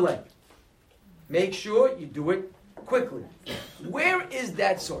don't delay. Make sure you do it quickly. Where is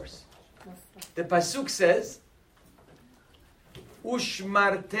that source? The pasuk says,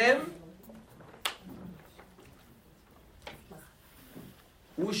 Ushmartem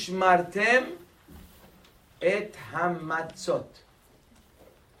et hamatzot.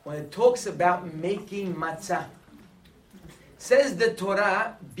 When it talks about making matzah, says the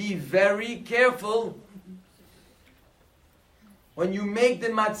Torah, be very careful. When you make the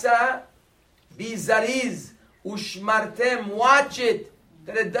matzah, be zariz, ushmartem, watch it,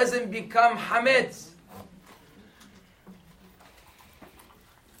 that it doesn't become hametz.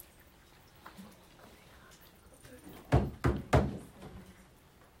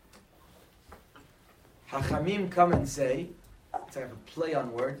 Hachamim come and say, it's like a play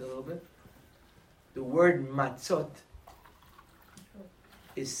on words a little bit. The word matzot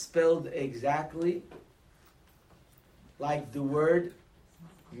is spelled exactly like the word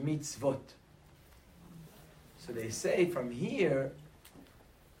mitzvot. So they say from here,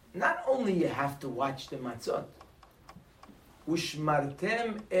 not only you have to watch the matzot,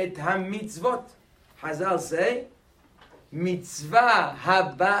 ushmartem et ha-mitzvot. Hazal say, mitzvah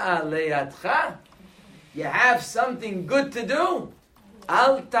haba'a leyatcha. You have something good to do.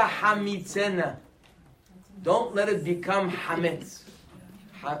 Al tahamitzena. Don't let it become hametz.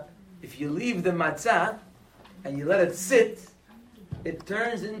 If you leave the matzah and you let it sit, it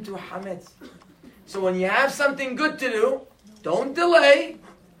turns into hametz. So when you have something good to do, don't delay.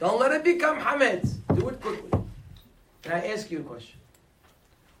 Don't let it become hametz. Do it quickly. Can I ask you a question?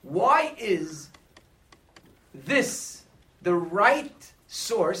 Why is this the right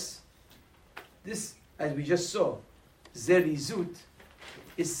source? This, as we just saw, zerizut,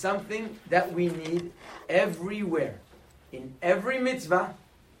 is something that we need everywhere. In every mitzvah,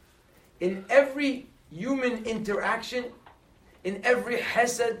 in every human interaction, in every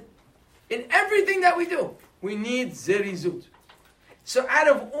chesed, in everything that we do, we need zerizut. So out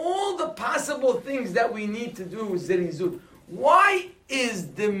of all the possible things that we need to do with zerizut, why is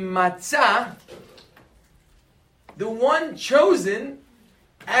the matzah the one chosen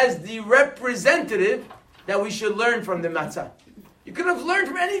as the representative that we should learn from the matzah? You could have learned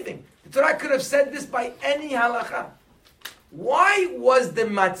from anything. The Torah could have said this by any halacha. Why was the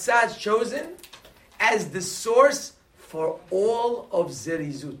matzah chosen as the source for all of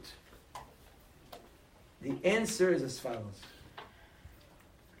zerizut? The answer is as follows.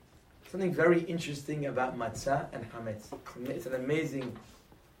 something very interesting about matzah and hametz. It's an amazing,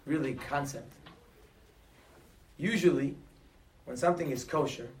 really, concept. Usually, when something is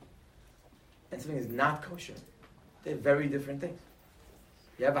kosher and something is not kosher, they're very different things.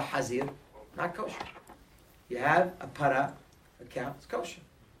 You have a hazir, not kosher. You have a para, a cow, it's kosher.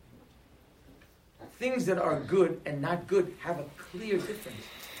 Things that are good and not good have a clear difference.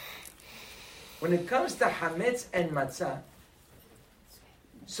 When it comes to hametz and matzah,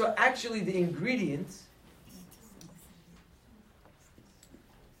 so actually the ingredients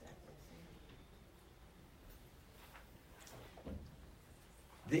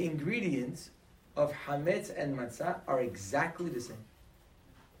of hametz and matzah are exactly the same.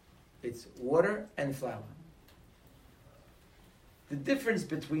 It's water and flour. The difference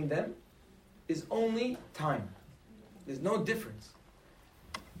between them is only time. There's no difference.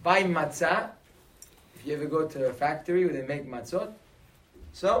 By matzah, if you ever go to a factory where they make matzot,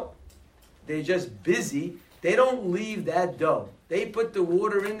 so they're just busy. They don't leave that dough. They put the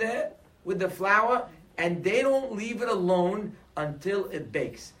water in there with the flour, and they don't leave it alone until it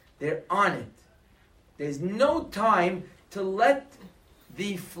bakes. They're on it. There's no time to let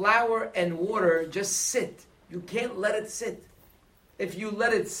the flour and water just sit. You can't let it sit. If you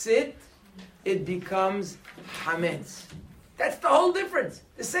let it sit, it becomes hametz. That's the whole difference.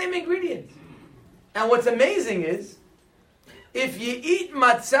 The same ingredients. And what's amazing is, if you eat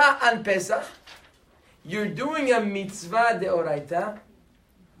matzah on Pesach, you're doing a mitzvah deoraita.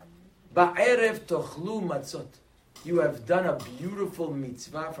 Ba'erev tochlu matzot. You have done a beautiful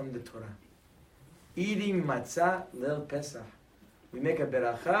mitzvah from the Torah. Eating matzah lel Pesach. We make a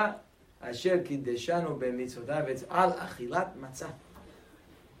beracha, asher kiddeshanu b'mitzvotav. It's al achilat matzah.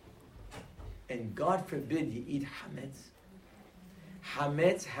 And God forbid you eat hametz.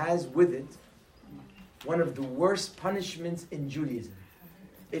 Hametz has with it one of the worst punishments in Judaism.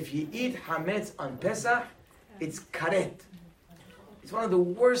 If you eat hametz on Pesach, it's karet. It's one of the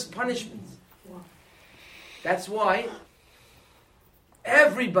worst punishments. That's why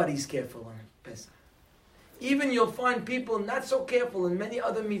everybody's careful on Pesach. Even you'll find people not so careful in many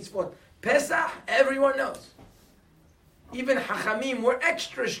other mitzvot. Pesach, everyone knows. Even Hachamim were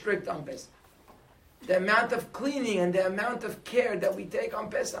extra strict on Pesach. The amount of cleaning and the amount of care that we take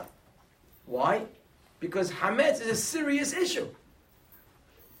on Pesach. Why? Because hametz is a serious issue.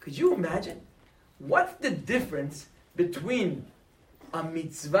 Could you imagine? What's the difference between a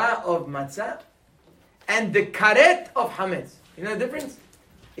mitzvah of matzah and the karet of hametz? You know the difference?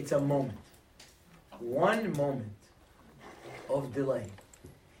 It's a moment. One moment of delay.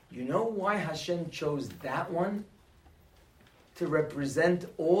 You know why Hashem chose that one? To represent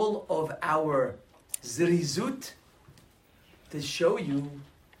all of our zrizut, to show you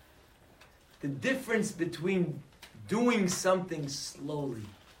the difference between doing something slowly.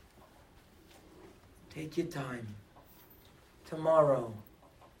 Take your time. Tomorrow.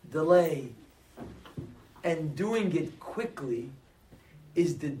 Delay. And doing it quickly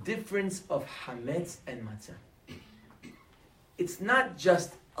is the difference of hametz and matzah. It's not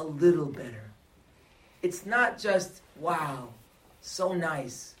just a little better. It's not just, wow, so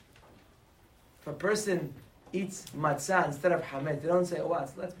nice. If a person eats matzah instead of hametz, they don't say, oh wow,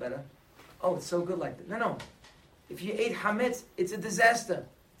 that's better. Oh, it's so good like that. No. If you ate hametz, it's a disaster.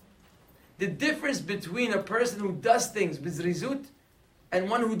 The difference between a person who does things bizrizut and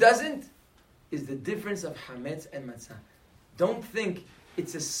one who doesn't is the difference of hametz and matzah. Don't think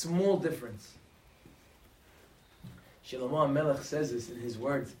it's a small difference. Shlomo HaMelech says this in his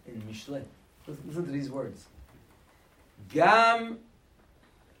words in Mishlei. Listen to these words. Gam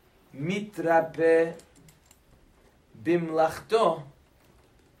mitrape bimlachto,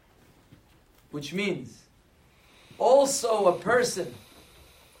 which means also a person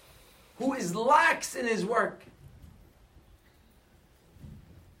who is lax in his work.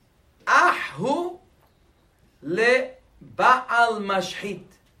 Ahu le ba'al mashhit.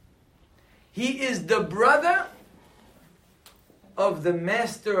 He is the brother of the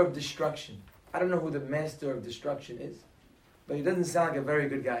master of destruction. I don't know who the master of destruction is, but he doesn't sound like a very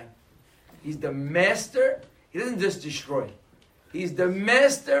good guy. He's the master. He doesn't just destroy. He's the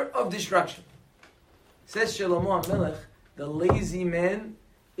master of destruction. Says Shlomo HaMelech, the lazy man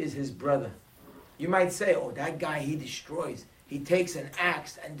is his brother. You might say, oh, that guy, he destroys. He takes an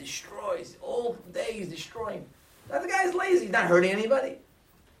axe and destroys. All day he's destroying. That guy's lazy. He's not hurting anybody.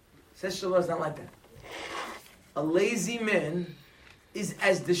 Says Shlomo, it's not like that. A lazy man is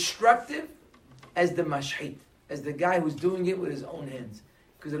as destructive as the mashhit, as the guy who's doing it with his own hands.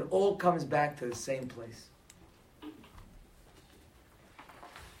 Because it all comes back to the same place.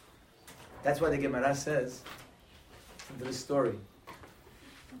 That's why the Gemara says, into the story,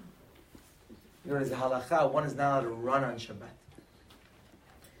 You know, there's a halakha, one is not allowed to run on Shabbat.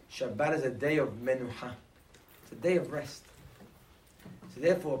 Shabbat is a day of menucha. It's a day of rest. So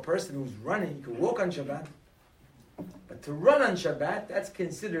therefore, a person who's running, you can walk on Shabbat, but to run on Shabbat, that's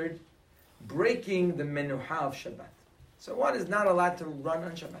considered breaking the menucha of Shabbat. So one is not allowed to run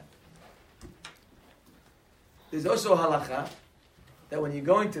on Shabbat. There's also a halakha that when you're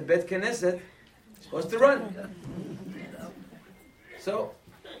going to Bet Knesset, you're supposed to run. So,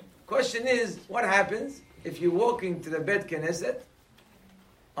 question is, what happens if you're walking to the Bet Knesset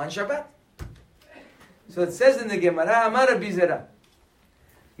on Shabbat? So it says in the Gemara, Amar Rabbi Zera,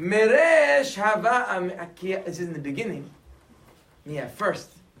 Meresh hava this is in the beginning. Yeah,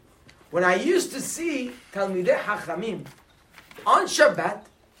 first. When I used to see Talmidei Hachamim on Shabbat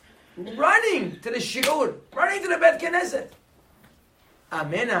running to the shiur, running to the Bet Knesset,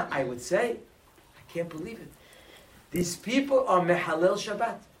 Amena, I would say, I can't believe it. These people are mehalel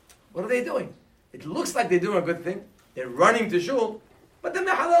Shabbat. What are they doing? It looks like they're doing a good thing. They're running to shul, but they're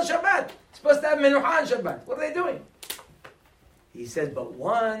mehalel Shabbat. It's supposed to have menucha on Shabbat. What are they doing? He says, but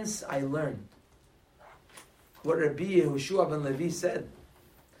once I learned what Rabbi Yehoshua ben Levi said,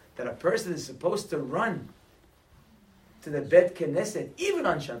 that a person is supposed to run to the Bet Knesset, even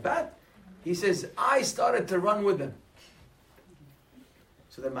on Shabbat, he says, I started to run with them.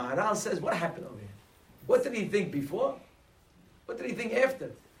 So the Maharal says, what happened over here? What did he think before? What did he think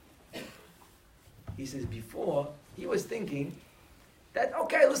after? He says, before, he was thinking that,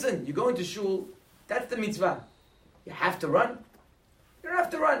 okay, listen, you're going to shul, that's the mitzvah. You have to run. You don't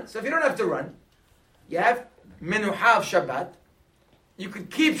have to run. So if you don't have to run, you have menucha of Shabbat, you could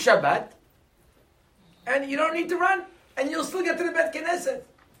keep Shabbat, and you don't need to run, and you'll still get to the Bet Knesset.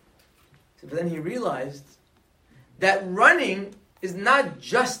 So, but then he realized that running is not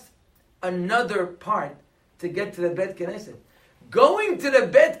just another part to get to the Bet Knesset. Going to the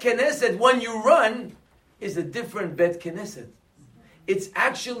Bet Knesset when you run is a different Bet Knesset. It's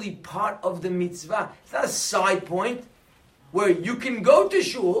actually part of the mitzvah. It's not a side point where you can go to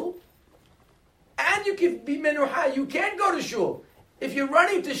shul and you can be menucha. You can't go to shul. If you're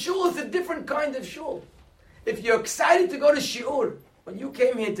running to shul, it's a different kind of shul. If you're excited to go to shiur, when you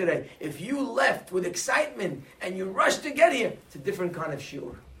came here today, if you left with excitement and you rushed to get here, it's a different kind of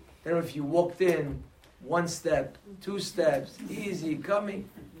shiur. Then if you walked in, one step, two steps, easy, coming,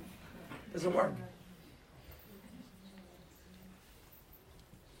 doesn't work.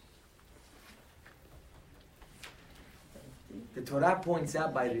 The Torah points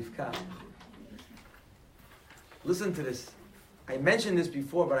out by Rivka. Listen to this. I mentioned this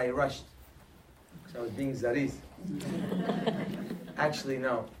before, but I rushed. Because I was being zariz. Actually,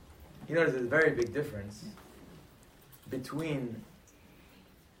 no. You know, there's a very big difference between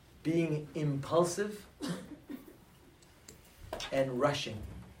being impulsive and rushing.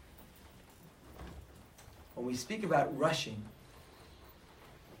 When we speak about rushing,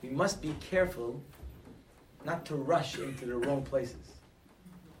 we must be careful not to rush into the wrong places.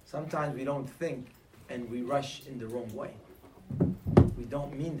 Sometimes we don't think and we rush in the wrong way. We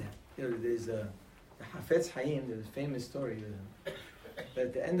don't mean that. You know, there's the Hafetz Haim, there's a famous story that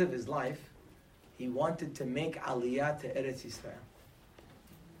at the end of his life, he wanted to make Aliyah to Eretz Yisrael.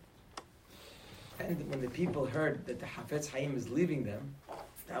 And when the people heard that the Hafetz Haim is leaving them,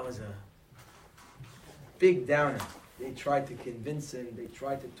 that was a big downer. They tried to convince him, they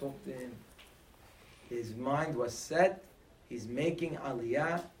tried to talk to him. His mind was set. He's making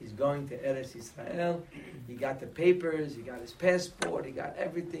Aliyah. He's going to Eretz Yisrael. He got the papers. He got his passport. He got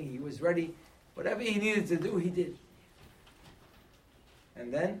everything. He was ready. Whatever he needed to do, he did.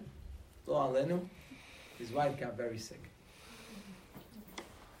 And then, Lo Alenu, his wife got very sick.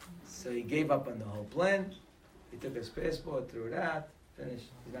 So he gave up on the whole plan. He took his passport, threw it out, finished.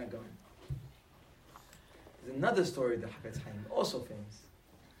 He's not going. There's another story of the Hafetz Haim, also famous,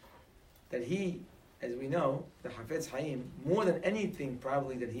 that he, as we know, the Hafetz Haim, more than anything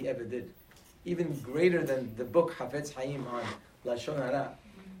probably that he ever did, even greater than the book Hafetz Haim on Lashon Hara,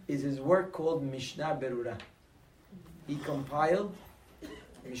 is his work called Mishnah Berurah. He compiled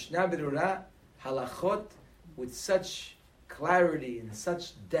Mishnah Berurah, halachot, with such clarity and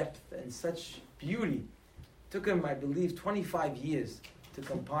such depth and such beauty. It took him, I believe, 25 years to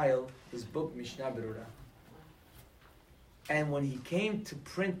compile his book Mishnah Berurah. And when he came to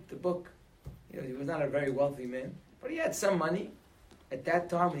print the book, you know, he was not a very wealthy man, but he had some money. At that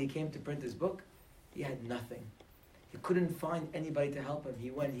time, when he came to print his book, he had nothing. He couldn't find anybody to help him. He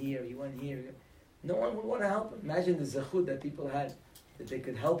went here, he went here. No one would want to help him. Imagine the zechut that people had, that they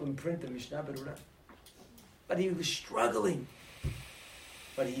could help him print the Mishnah Berurah. But he was struggling.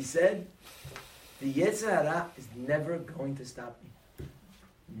 But he said, the Yetzer Hara is never going to stop me.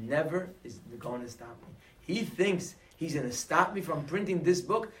 never is going to stop me. He thinks he's going to stop me from printing this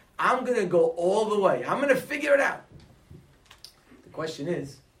book. I'm going to go all the way. I'm going to figure it out. The question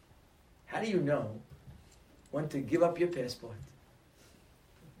is, how do you know when to give up your passport?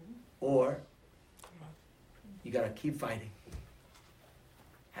 Or you got to keep fighting?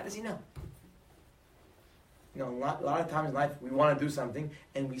 How does he know? You know, a lot of times in life, we want to do something,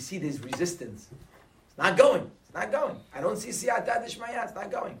 and we see there's resistance. It's not going. It's not going. I don't see siyata d'shmaya. It's not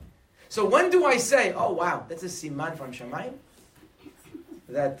going. So when do I say, oh wow, that's a siman from Shamayim?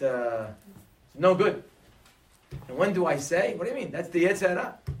 That no good. And when do I say, what do you mean? That's the Yetzer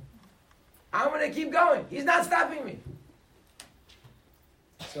Hara. I'm going to keep going. He's not stopping me.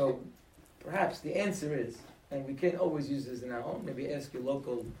 So perhaps the answer is, and we can't always use this in our own, maybe ask your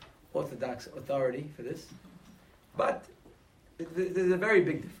local Orthodox authority for this, but there's a very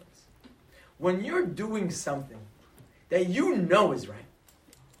big difference. When you're doing something that you know is right,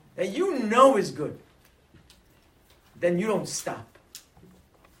 that you know is good, then you don't stop.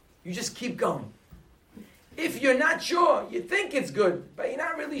 You just keep going. If you're not sure, you think it's good, but you're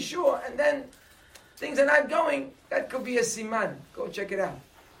not really sure, and then things are not going, that could be a siman. Go check it out.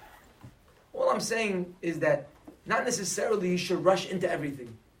 All I'm saying is that not necessarily you should rush into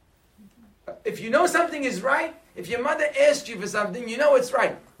everything. If you know something is right, if your mother asked you for something, you know it's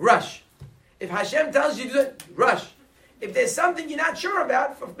right, rush. If Hashem tells you to do it, rush. If there's something you're not sure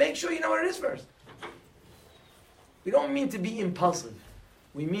about, make sure you know what it is first. We don't mean to be impulsive.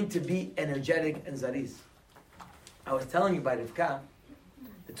 We mean to be energetic and zariz. I was telling you by Rivka,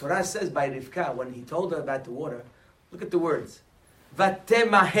 the Torah says by Rivka, when he told her about the water, look at the words.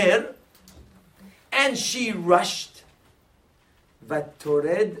 Vatemaher, and she rushed.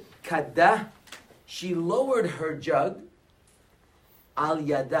 Vatored kada, she lowered her jug, al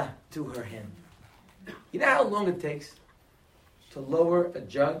yada, to her hand. You know how long it takes to lower a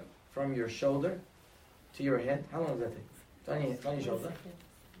jug from your shoulder to your hand? How long does that take? It's on your shoulder.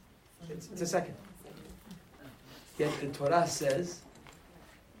 It's a second. Yet the Torah says,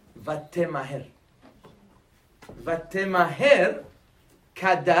 Vatemaher. Vatemaher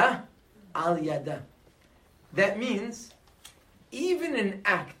kada al yada. That means even an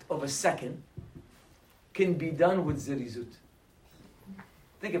act of a second can be done with zirizut.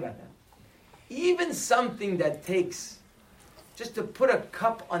 Think about that. Even something that takes just to put a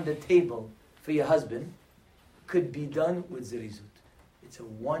cup on the table for your husband could be done with zirizut. It's a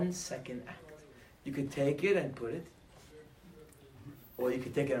 1 second act. You could take it and put it, or you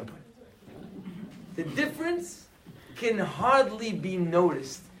could take it and put it. The difference can hardly be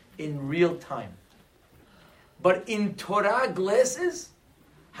noticed in real time. But in Torah glasses,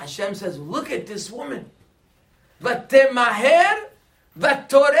 Hashem says, look at this woman. Vatemaher,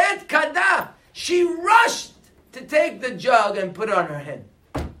 vatoret kada. She rushed to take the jug and put it on her head.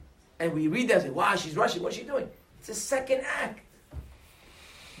 And we read that and say, wow, she's rushing. What's she doing? It's a second act.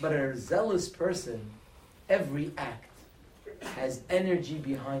 But a zealous person, every act has energy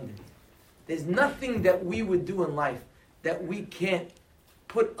behind it. There's nothing that we would do in life that we can't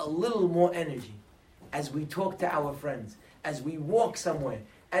put a little more energy as we talk to our friends, as we walk somewhere,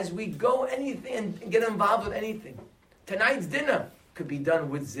 as we go anything and get involved with anything. Tonight's dinner could be done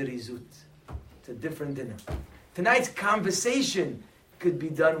with zirizut. It's a different dinner. Tonight's conversation could be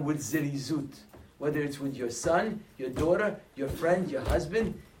done with zirizut. Whether it's with your son, your daughter, your friend, your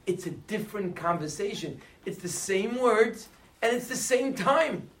husband, it's a different conversation. It's the same words and it's the same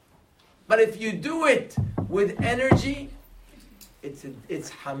time. But if you do it with energy, it's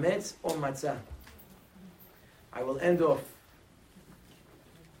hametz or matzah. I will end off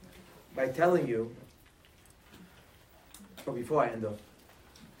by telling you, or before I end off,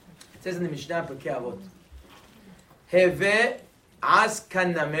 it says in the Mishnah Pirkei Avot, Heve az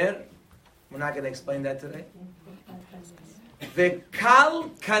kan namer. We're not going to explain that today.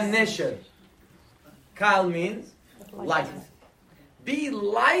 Vekal kanesher. Kal means light. Be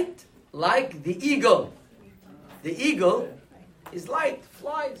light like the eagle. The eagle is light,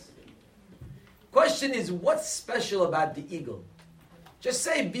 flies. Question is, what's special about the eagle? Just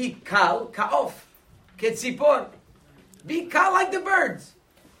say, be kal, ka'of, ketzipor. Be kal like the birds.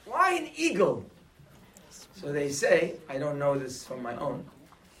 Why an eagle? So they say, I don't know this from my own,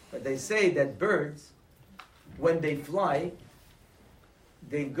 but they say that birds, when they fly,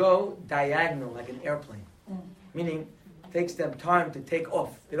 they go diagonal like an airplane. Meaning, it takes them time to take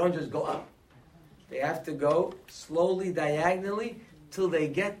off. They don't just go up. They have to go slowly, diagonally, till they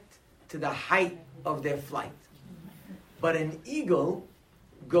get to the height of their flight. But an eagle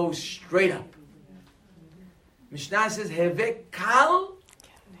goes straight up. Mishnah says, Heve kal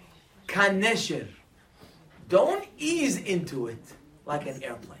kanesher. Don't ease into it. like an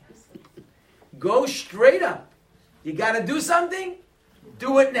airplane. Go straight up. You got to do something?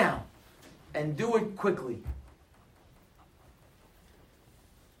 Do it now. And do it quickly.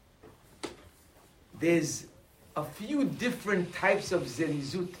 There's a few different types of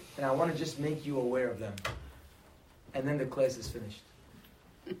zerizut, and I want to just make you aware of them. And then the class is finished.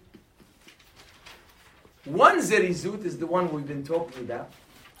 One zerizut is the one we've been talking about,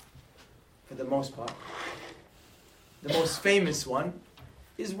 for the most part. The most famous one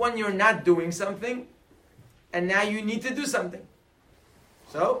is when you're not doing something, and now you need to do something.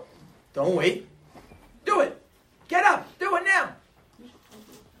 So, don't wait. Do it. Get up. Do it now.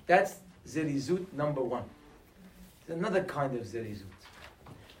 That's zerizut number one. There's another kind of zerizut.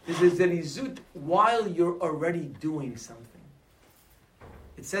 There's a zerizut while you're already doing something.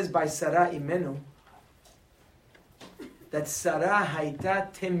 It says by Sarah Imenu that Sarah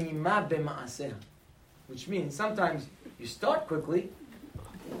hayta temima b'ma'aseh, which means sometimes you start quickly,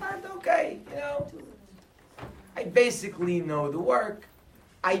 and okay, I basically know the work,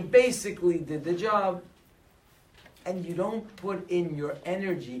 I basically did the job, and you don't put in your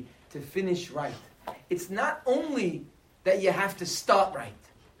energy to finish right. It's not only that you have to start right,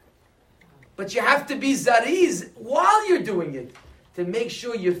 but you have to be zariz while you're doing it to make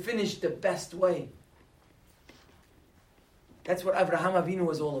sure you finish the best way. That's what Abraham Avinu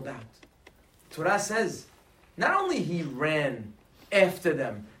was all about. Torah says, not only he ran after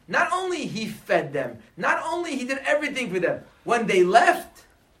them, not only he fed them, not only he did everything for them. When they left,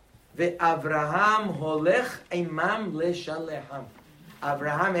 Abraham holech imam leshalecham.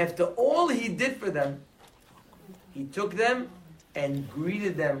 Abraham, after all he did for them, he took them and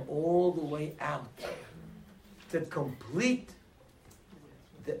greeted them all the way out to complete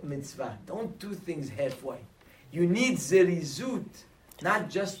the mitzvah. Don't do things halfway. You need zerizut, not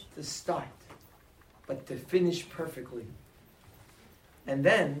just to start, but to finish perfectly. And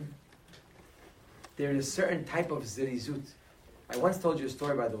then, there is a certain type of zerizut. I once told you a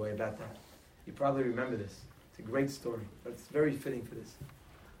story, by the way, about that. You probably remember this. It's a great story, but it's very fitting for this.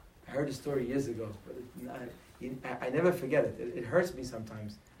 I heard a story years ago, but I never forget it. It hurts me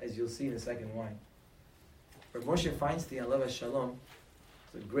sometimes, as you'll see in a second why. But Moshe Feinstein, alav shalom,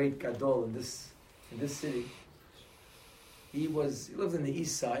 was a great gadol in this city. He lived in the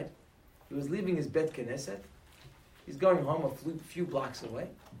east side. He was leaving his Bet Knesset. He's going home a few blocks away.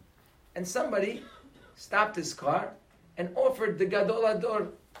 And somebody stopped his car and offered the Gadol Ador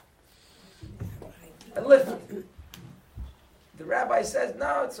a lift. The rabbi says,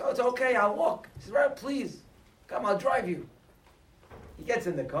 no, it's okay, I'll walk. He says, Rabbi, please, come, I'll drive you. He gets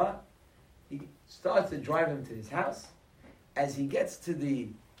in the car. He starts to drive him to his house. As he gets to the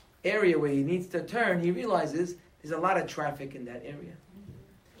area where he needs to turn, he realizes there's a lot of traffic in that area.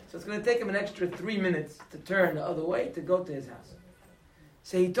 So it's going to take him an extra 3 minutes to turn the other way to go to his house.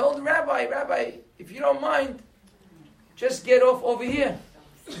 So he told the Rabbi, if you don't mind, just get off over here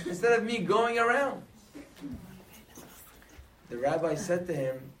instead of me going around. The rabbi said to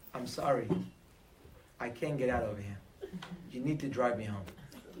him, I'm sorry, I can't get out over here. You need to drive me home.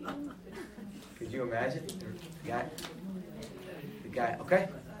 Could you imagine? The guy, okay,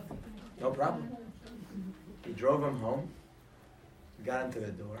 no problem. He drove him home, got into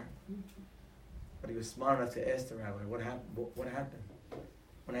the door, but he was smart enough to ask the rabbi, what happened?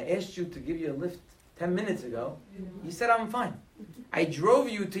 When I asked you to give you a lift 10 minutes ago, you said I'm fine. I drove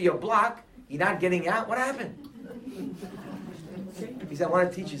you to your block, you're not getting out, what happened? He said, I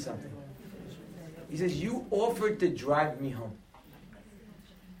want to teach you something. He says, you offered to drive me home.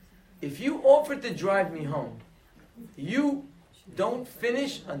 If you offered to drive me home, you don't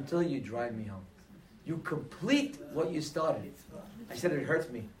finish until you drive me home. You complete what you started. I said it hurts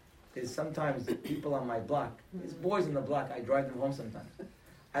me. There's sometimes people on my block. There's boys on the block. I drive them home sometimes.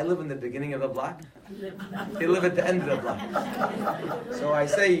 I live in the beginning of the block. They live at the end of the block. So I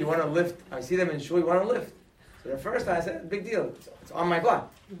say, you want to lift? I see them in shul, you want to lift? So the first time I said, big deal. It's on my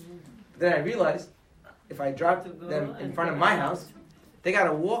block. But then I realized, if I drop them in front of my house, they got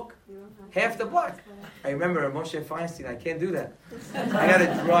to walk half the block. I remember Moshe Feinstein, I can't do that. I got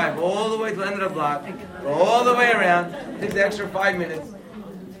to drive all the way to the end of the block, go all the way around, takes the extra 5 minutes.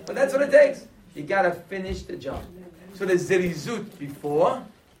 But that's what it takes. You got to finish the job. So there's zerizut before,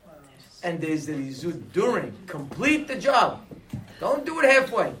 and there's zerizut during. Complete the job. Don't do it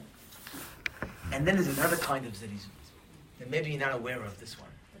halfway. And then there's another kind of zerizut. And maybe you're not aware of this one.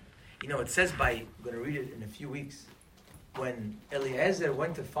 It says I'm going to read it in a few weeks, when Eliezer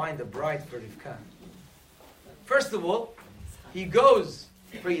went to find a bride for Rivka. First of all, he goes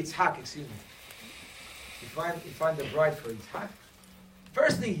for Yitzhak, He finds a bride for Yitzhak.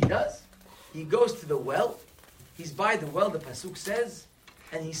 First thing he does, he goes to the well He's by the well, the Pasuk says,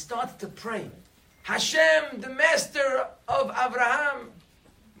 and he started to pray. Hashem, the master of Abraham,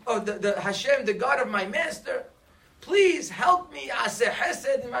 the Hashem, the God of my master, please help me. Aseh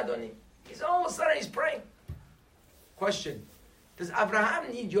chesed im Adoni. He's all of a sudden he's praying. Question: does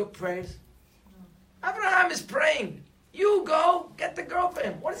Abraham need your prayers? Abraham is praying. You go get the girl for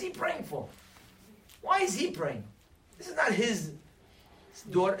him. What is he praying for? Why is he praying? This is not his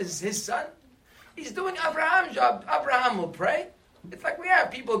daughter. This is his son. He's doing Abraham's job. Abraham will pray. It's like we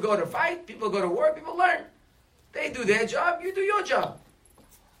have people go to fight, people go to work, people learn. They do their job, you do your job.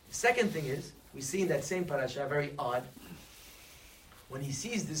 The second thing is, we see in that same parasha, very odd, when he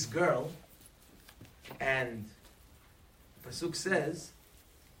sees this girl, and Pasuk says,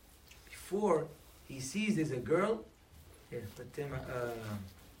 before he sees there's a girl, here,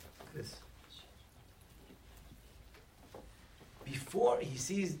 this. Before he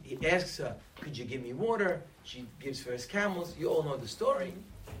sees, he asks her, could you give me water? She gives first camels. You all know the story.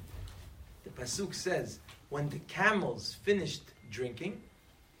 The Pasuk says, when the camels finished drinking,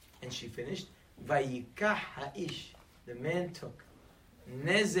 and she finished, Vayikah ha'ish, the man took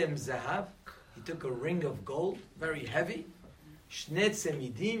nezem zahav, he took a ring of gold, very heavy, shnet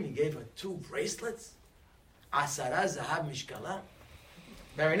semidim, he gave her 2 bracelets, asara zahav mishkala,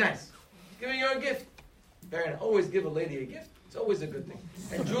 very nice. Giving her a gift. Very nice. Always give a lady a gift. It's always a good thing.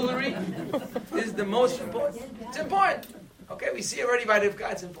 And jewelry is the most important. It's important. Okay, we see already by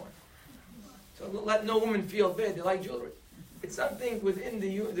Rivka, it's important. So let no woman feel bad. They like jewelry. It's something within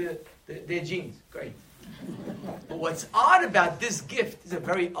their genes. Great. But what's odd about this gift is a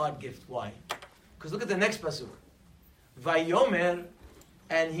very odd gift. Why? Because look at the next pasuk. Vayomer,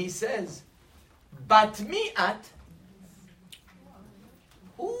 and he says, Bat mi'at.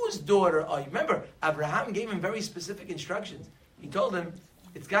 Whose daughter are you? Remember, Abraham gave him very specific instructions. He told him,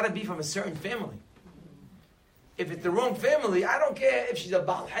 it's got to be from a certain family. If it's the wrong family, I don't care if she's a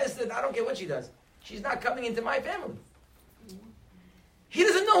Baal Hesed, I don't care what she does. She's not coming into my family. He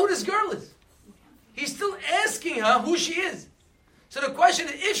doesn't know who this girl is. He's still asking her who she is. So the question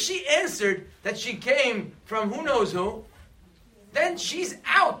is, if she answered that she came from who knows who, then she's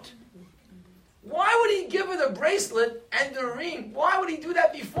out. Why would he give her the bracelet and the ring? Why would he do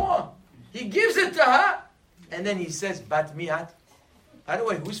that before? He gives it to her, and then he says, Bat mi'at. By the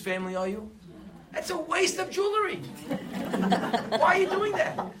way, whose family are you? That's a waste of jewelry. Why are you doing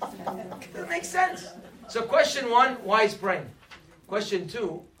that? Doesn't make sense. So question 1, why is praying? Question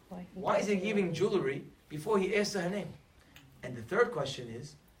 2, why is he giving jewelry before he asks her name? And the third question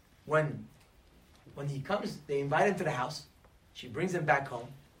is, when he comes, they invite him to the house. She brings him back home.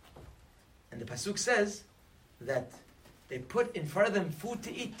 And the Pasuk says that they put in front of them food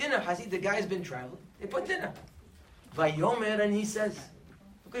to eat, dinner. Hazid, the guy's been traveling. They put dinner. Vayomer, and he says,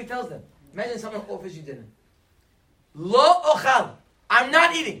 look what he tells them. Imagine someone offers you dinner. Lo ochal, I'm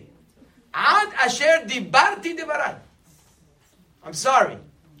not eating. Ad asher dibarti dibarai. I'm sorry.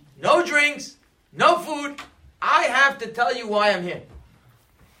 No drinks, no food. I have to tell you why I'm here.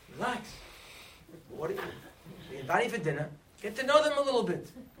 Relax. What are you? They invite you for dinner. Get to know them a little bit.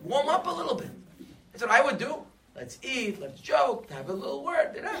 Warm up a little bit. That's what I would do. Let's eat, let's joke, have a little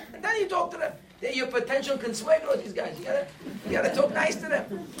word, and then you talk to them. They're your potential consuegros, these guys. You gotta talk nice to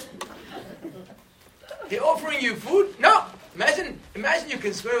them. They're offering you food? No! Imagine your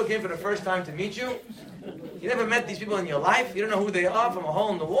consuegro came for the first time to meet you. You never met these people in your life. You don't know who they are from a hole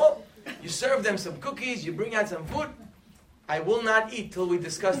in the wall. You serve them some cookies, you bring out some food. I will not eat till we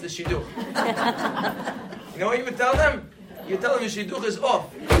discuss the shidduch. You know what you would tell them? You tell them the shidduch is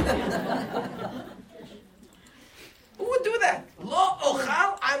off. Who would do that? Lo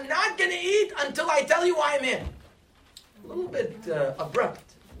ochal, I'm not going to eat until I tell you why I'm here. A little bit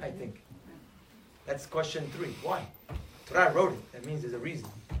abrupt, I think. That's question 3. Why? Torah wrote it. That means there's a reason.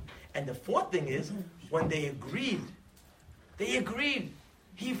 And the fourth thing is, when they agreed.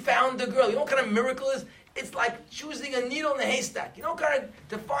 He found the girl. You know what kind of miracle is? It's like choosing a needle in a haystack. You know what kind of,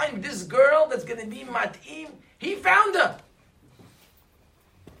 to find this girl that's going to be mat'im? He found her.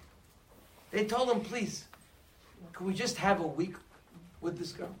 They told him, please, can we just have a week with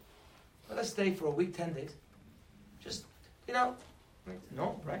this girl? Let us stay for a week, 10 days. Just, no,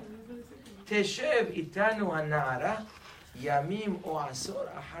 right? Teshev itanu hana'ara yamim o asor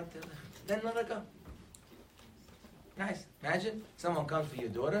ahar telech. Then let her go. Nice. Imagine someone comes for your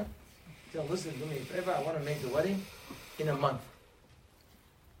daughter. Tell them, listen, do me a favor. I want to make the wedding in a month.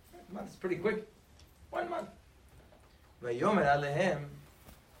 A month is pretty quick. 1 month. Vayomer alehem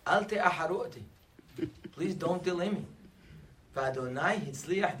al te'aharu oti. Please don't delay me. V'Adonai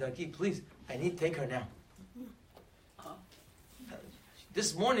hitzliach darki. Please, I need to take her now.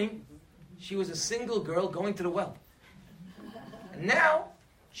 This morning, She was a single girl going to the well. And now,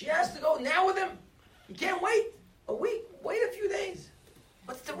 she has to go now with him. You can't wait a week. Wait a few days.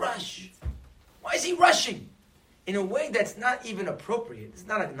 What's the rush? Why is he rushing? In a way that's not even appropriate. It's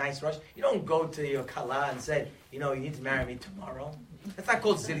not a nice rush. You don't go to your kala and say, you need to marry me tomorrow. That's not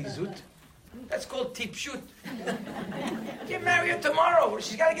called zirizut. That's called tipshut. You can't marry her tomorrow.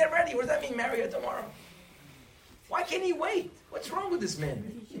 She's got to get ready. What does that mean, marry her tomorrow? Why can't he wait? What's wrong with this man?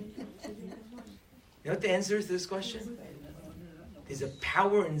 You know what the answer is to this question? There's a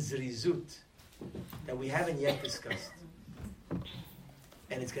power in zirizut that we haven't yet discussed.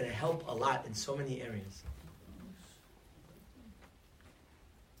 And it's going to help a lot in so many areas.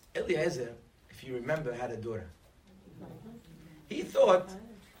 Eliezer, if you remember, had a daughter. He thought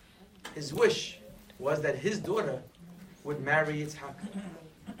his wish was that his daughter would marry Yitzhak.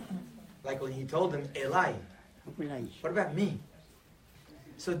 Like when he told him, Eli, what about me?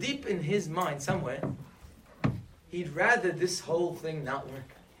 So deep in his mind somewhere, he'd rather this whole thing not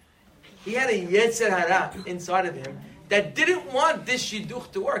work. He had a Yetzer Hara inside of him that didn't want this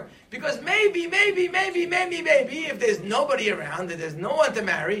shidduch to work. Because maybe, if there's nobody around, if there's no one to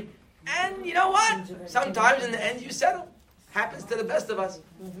marry, and you know what? Sometimes in the end you settle. Happens to the best of us.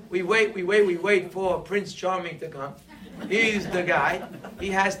 We wait for Prince Charming to come. He's the guy. He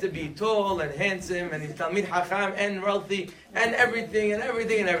has to be tall and handsome and he's Talmid Hacham and wealthy and everything.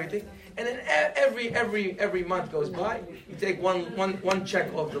 And then every month goes by. You take one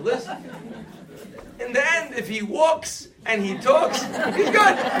check off the list. In the end, if he walks and he talks, he's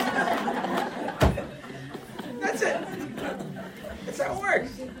good. That's it. That's how it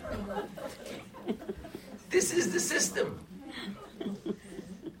works. This is the system.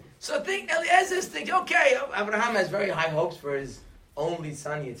 So Eliezer thinks, okay, Abraham has very high hopes for his only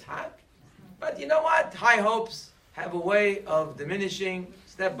son Yitzhak. But you know what? High hopes have a way of diminishing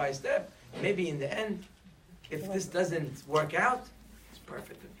step by step. Maybe in the end, if this doesn't work out, it's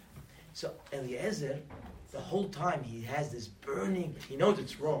perfect. So Eliezer, the whole time he has this burning, he knows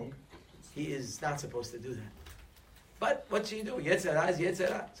it's wrong. He is not supposed to do that. But what should you do? Yetzirah is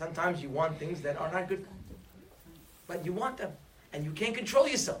Yetzirah. Sometimes you want things that are not good. But you want them. And you can't control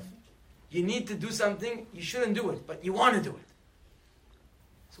yourself. You need to do something, you shouldn't do it, but you want to do it.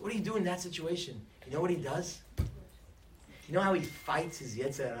 So what do you do in that situation? You know what he does? You know how he fights his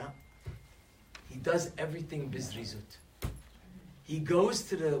Yetzirah? He does everything bizrizut. He goes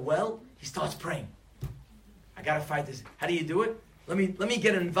to the well, he starts praying. I gotta fight this. How do you do it? Let me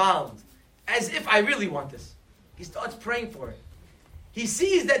get involved. As if I really want this. He starts praying for it. He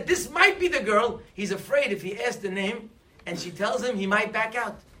sees that this might be the girl. He's afraid if he asks the name and she tells him, he might back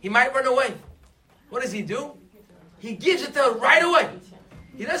out. He might run away. What does he do? He gives it to her right away.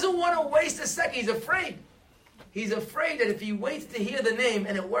 He doesn't want to waste a second. He's afraid. He's afraid that if he waits to hear the name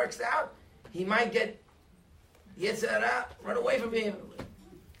and it works out, he might get Yetzirah, run away from him.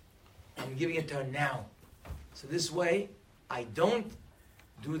 I'm giving it to her now. So this way, I don't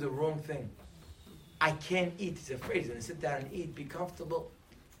do the wrong thing. I can't eat. He's afraid. He's going to sit down and eat, be comfortable.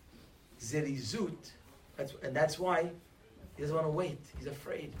 Zerizut. That's why he doesn't want to wait. He's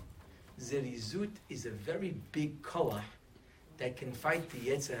afraid. Zerizut is a very big koach that can fight the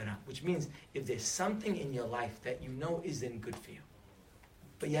Yetzirah, which means if there's something in your life that you know isn't good for you,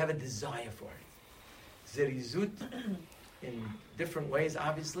 but you have a desire for it. Zerizut, in different ways,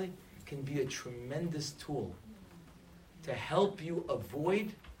 obviously, can be a tremendous tool to help you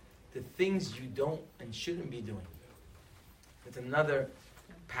avoid the things you don't and shouldn't be doing. It's another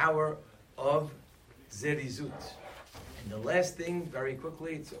power of Zerizut. And the last thing, very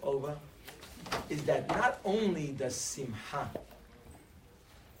quickly, it's over, is that not only does Simha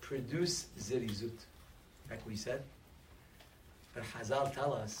produce Zerizut, like we said, but Chazal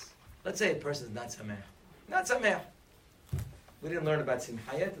tell us, let's say a person is not Sameh. Not Sameh. We didn't learn about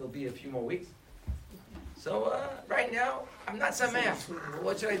Simha yet. It'll be a few more weeks. So right now, I'm not Sameh.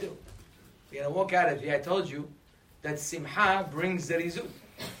 What should I do? You're going to walk out of here. I told you that Simha brings Zerizut.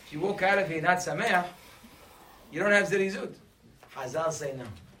 If you walk out of here not Sameh, you don't have Zerizut. Chazal say no.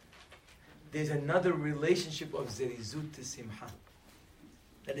 There's another relationship of Zerizut to Simha.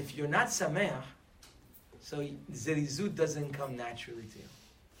 That if you're not Sameach, so Zerizut doesn't come naturally to you.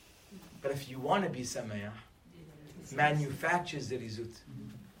 But if you want to be Sameach, manufacture Zerizut.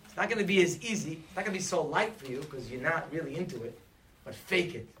 It's not going to be as easy. It's not going to be so light for you because you're not really into it. But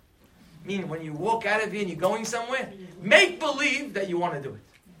fake it. Meaning when you walk out of here and you're going somewhere, make believe that you want to do it.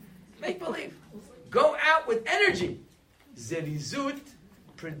 Make believe. Go out with energy. Zerizut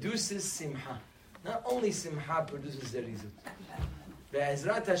produces Simha. Not only Simha produces Zerizut.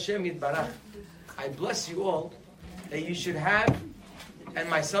 Be'ezrat Hashem Yitbarach. I bless you all that you should have, and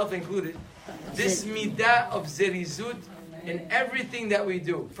myself included, this midah of zirizut in everything that we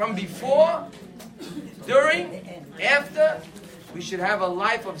do. From before, during, after, we should have a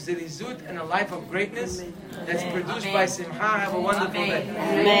life of zirizut and a life of greatness that's produced by Simha. Have a wonderful day.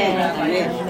 Amen.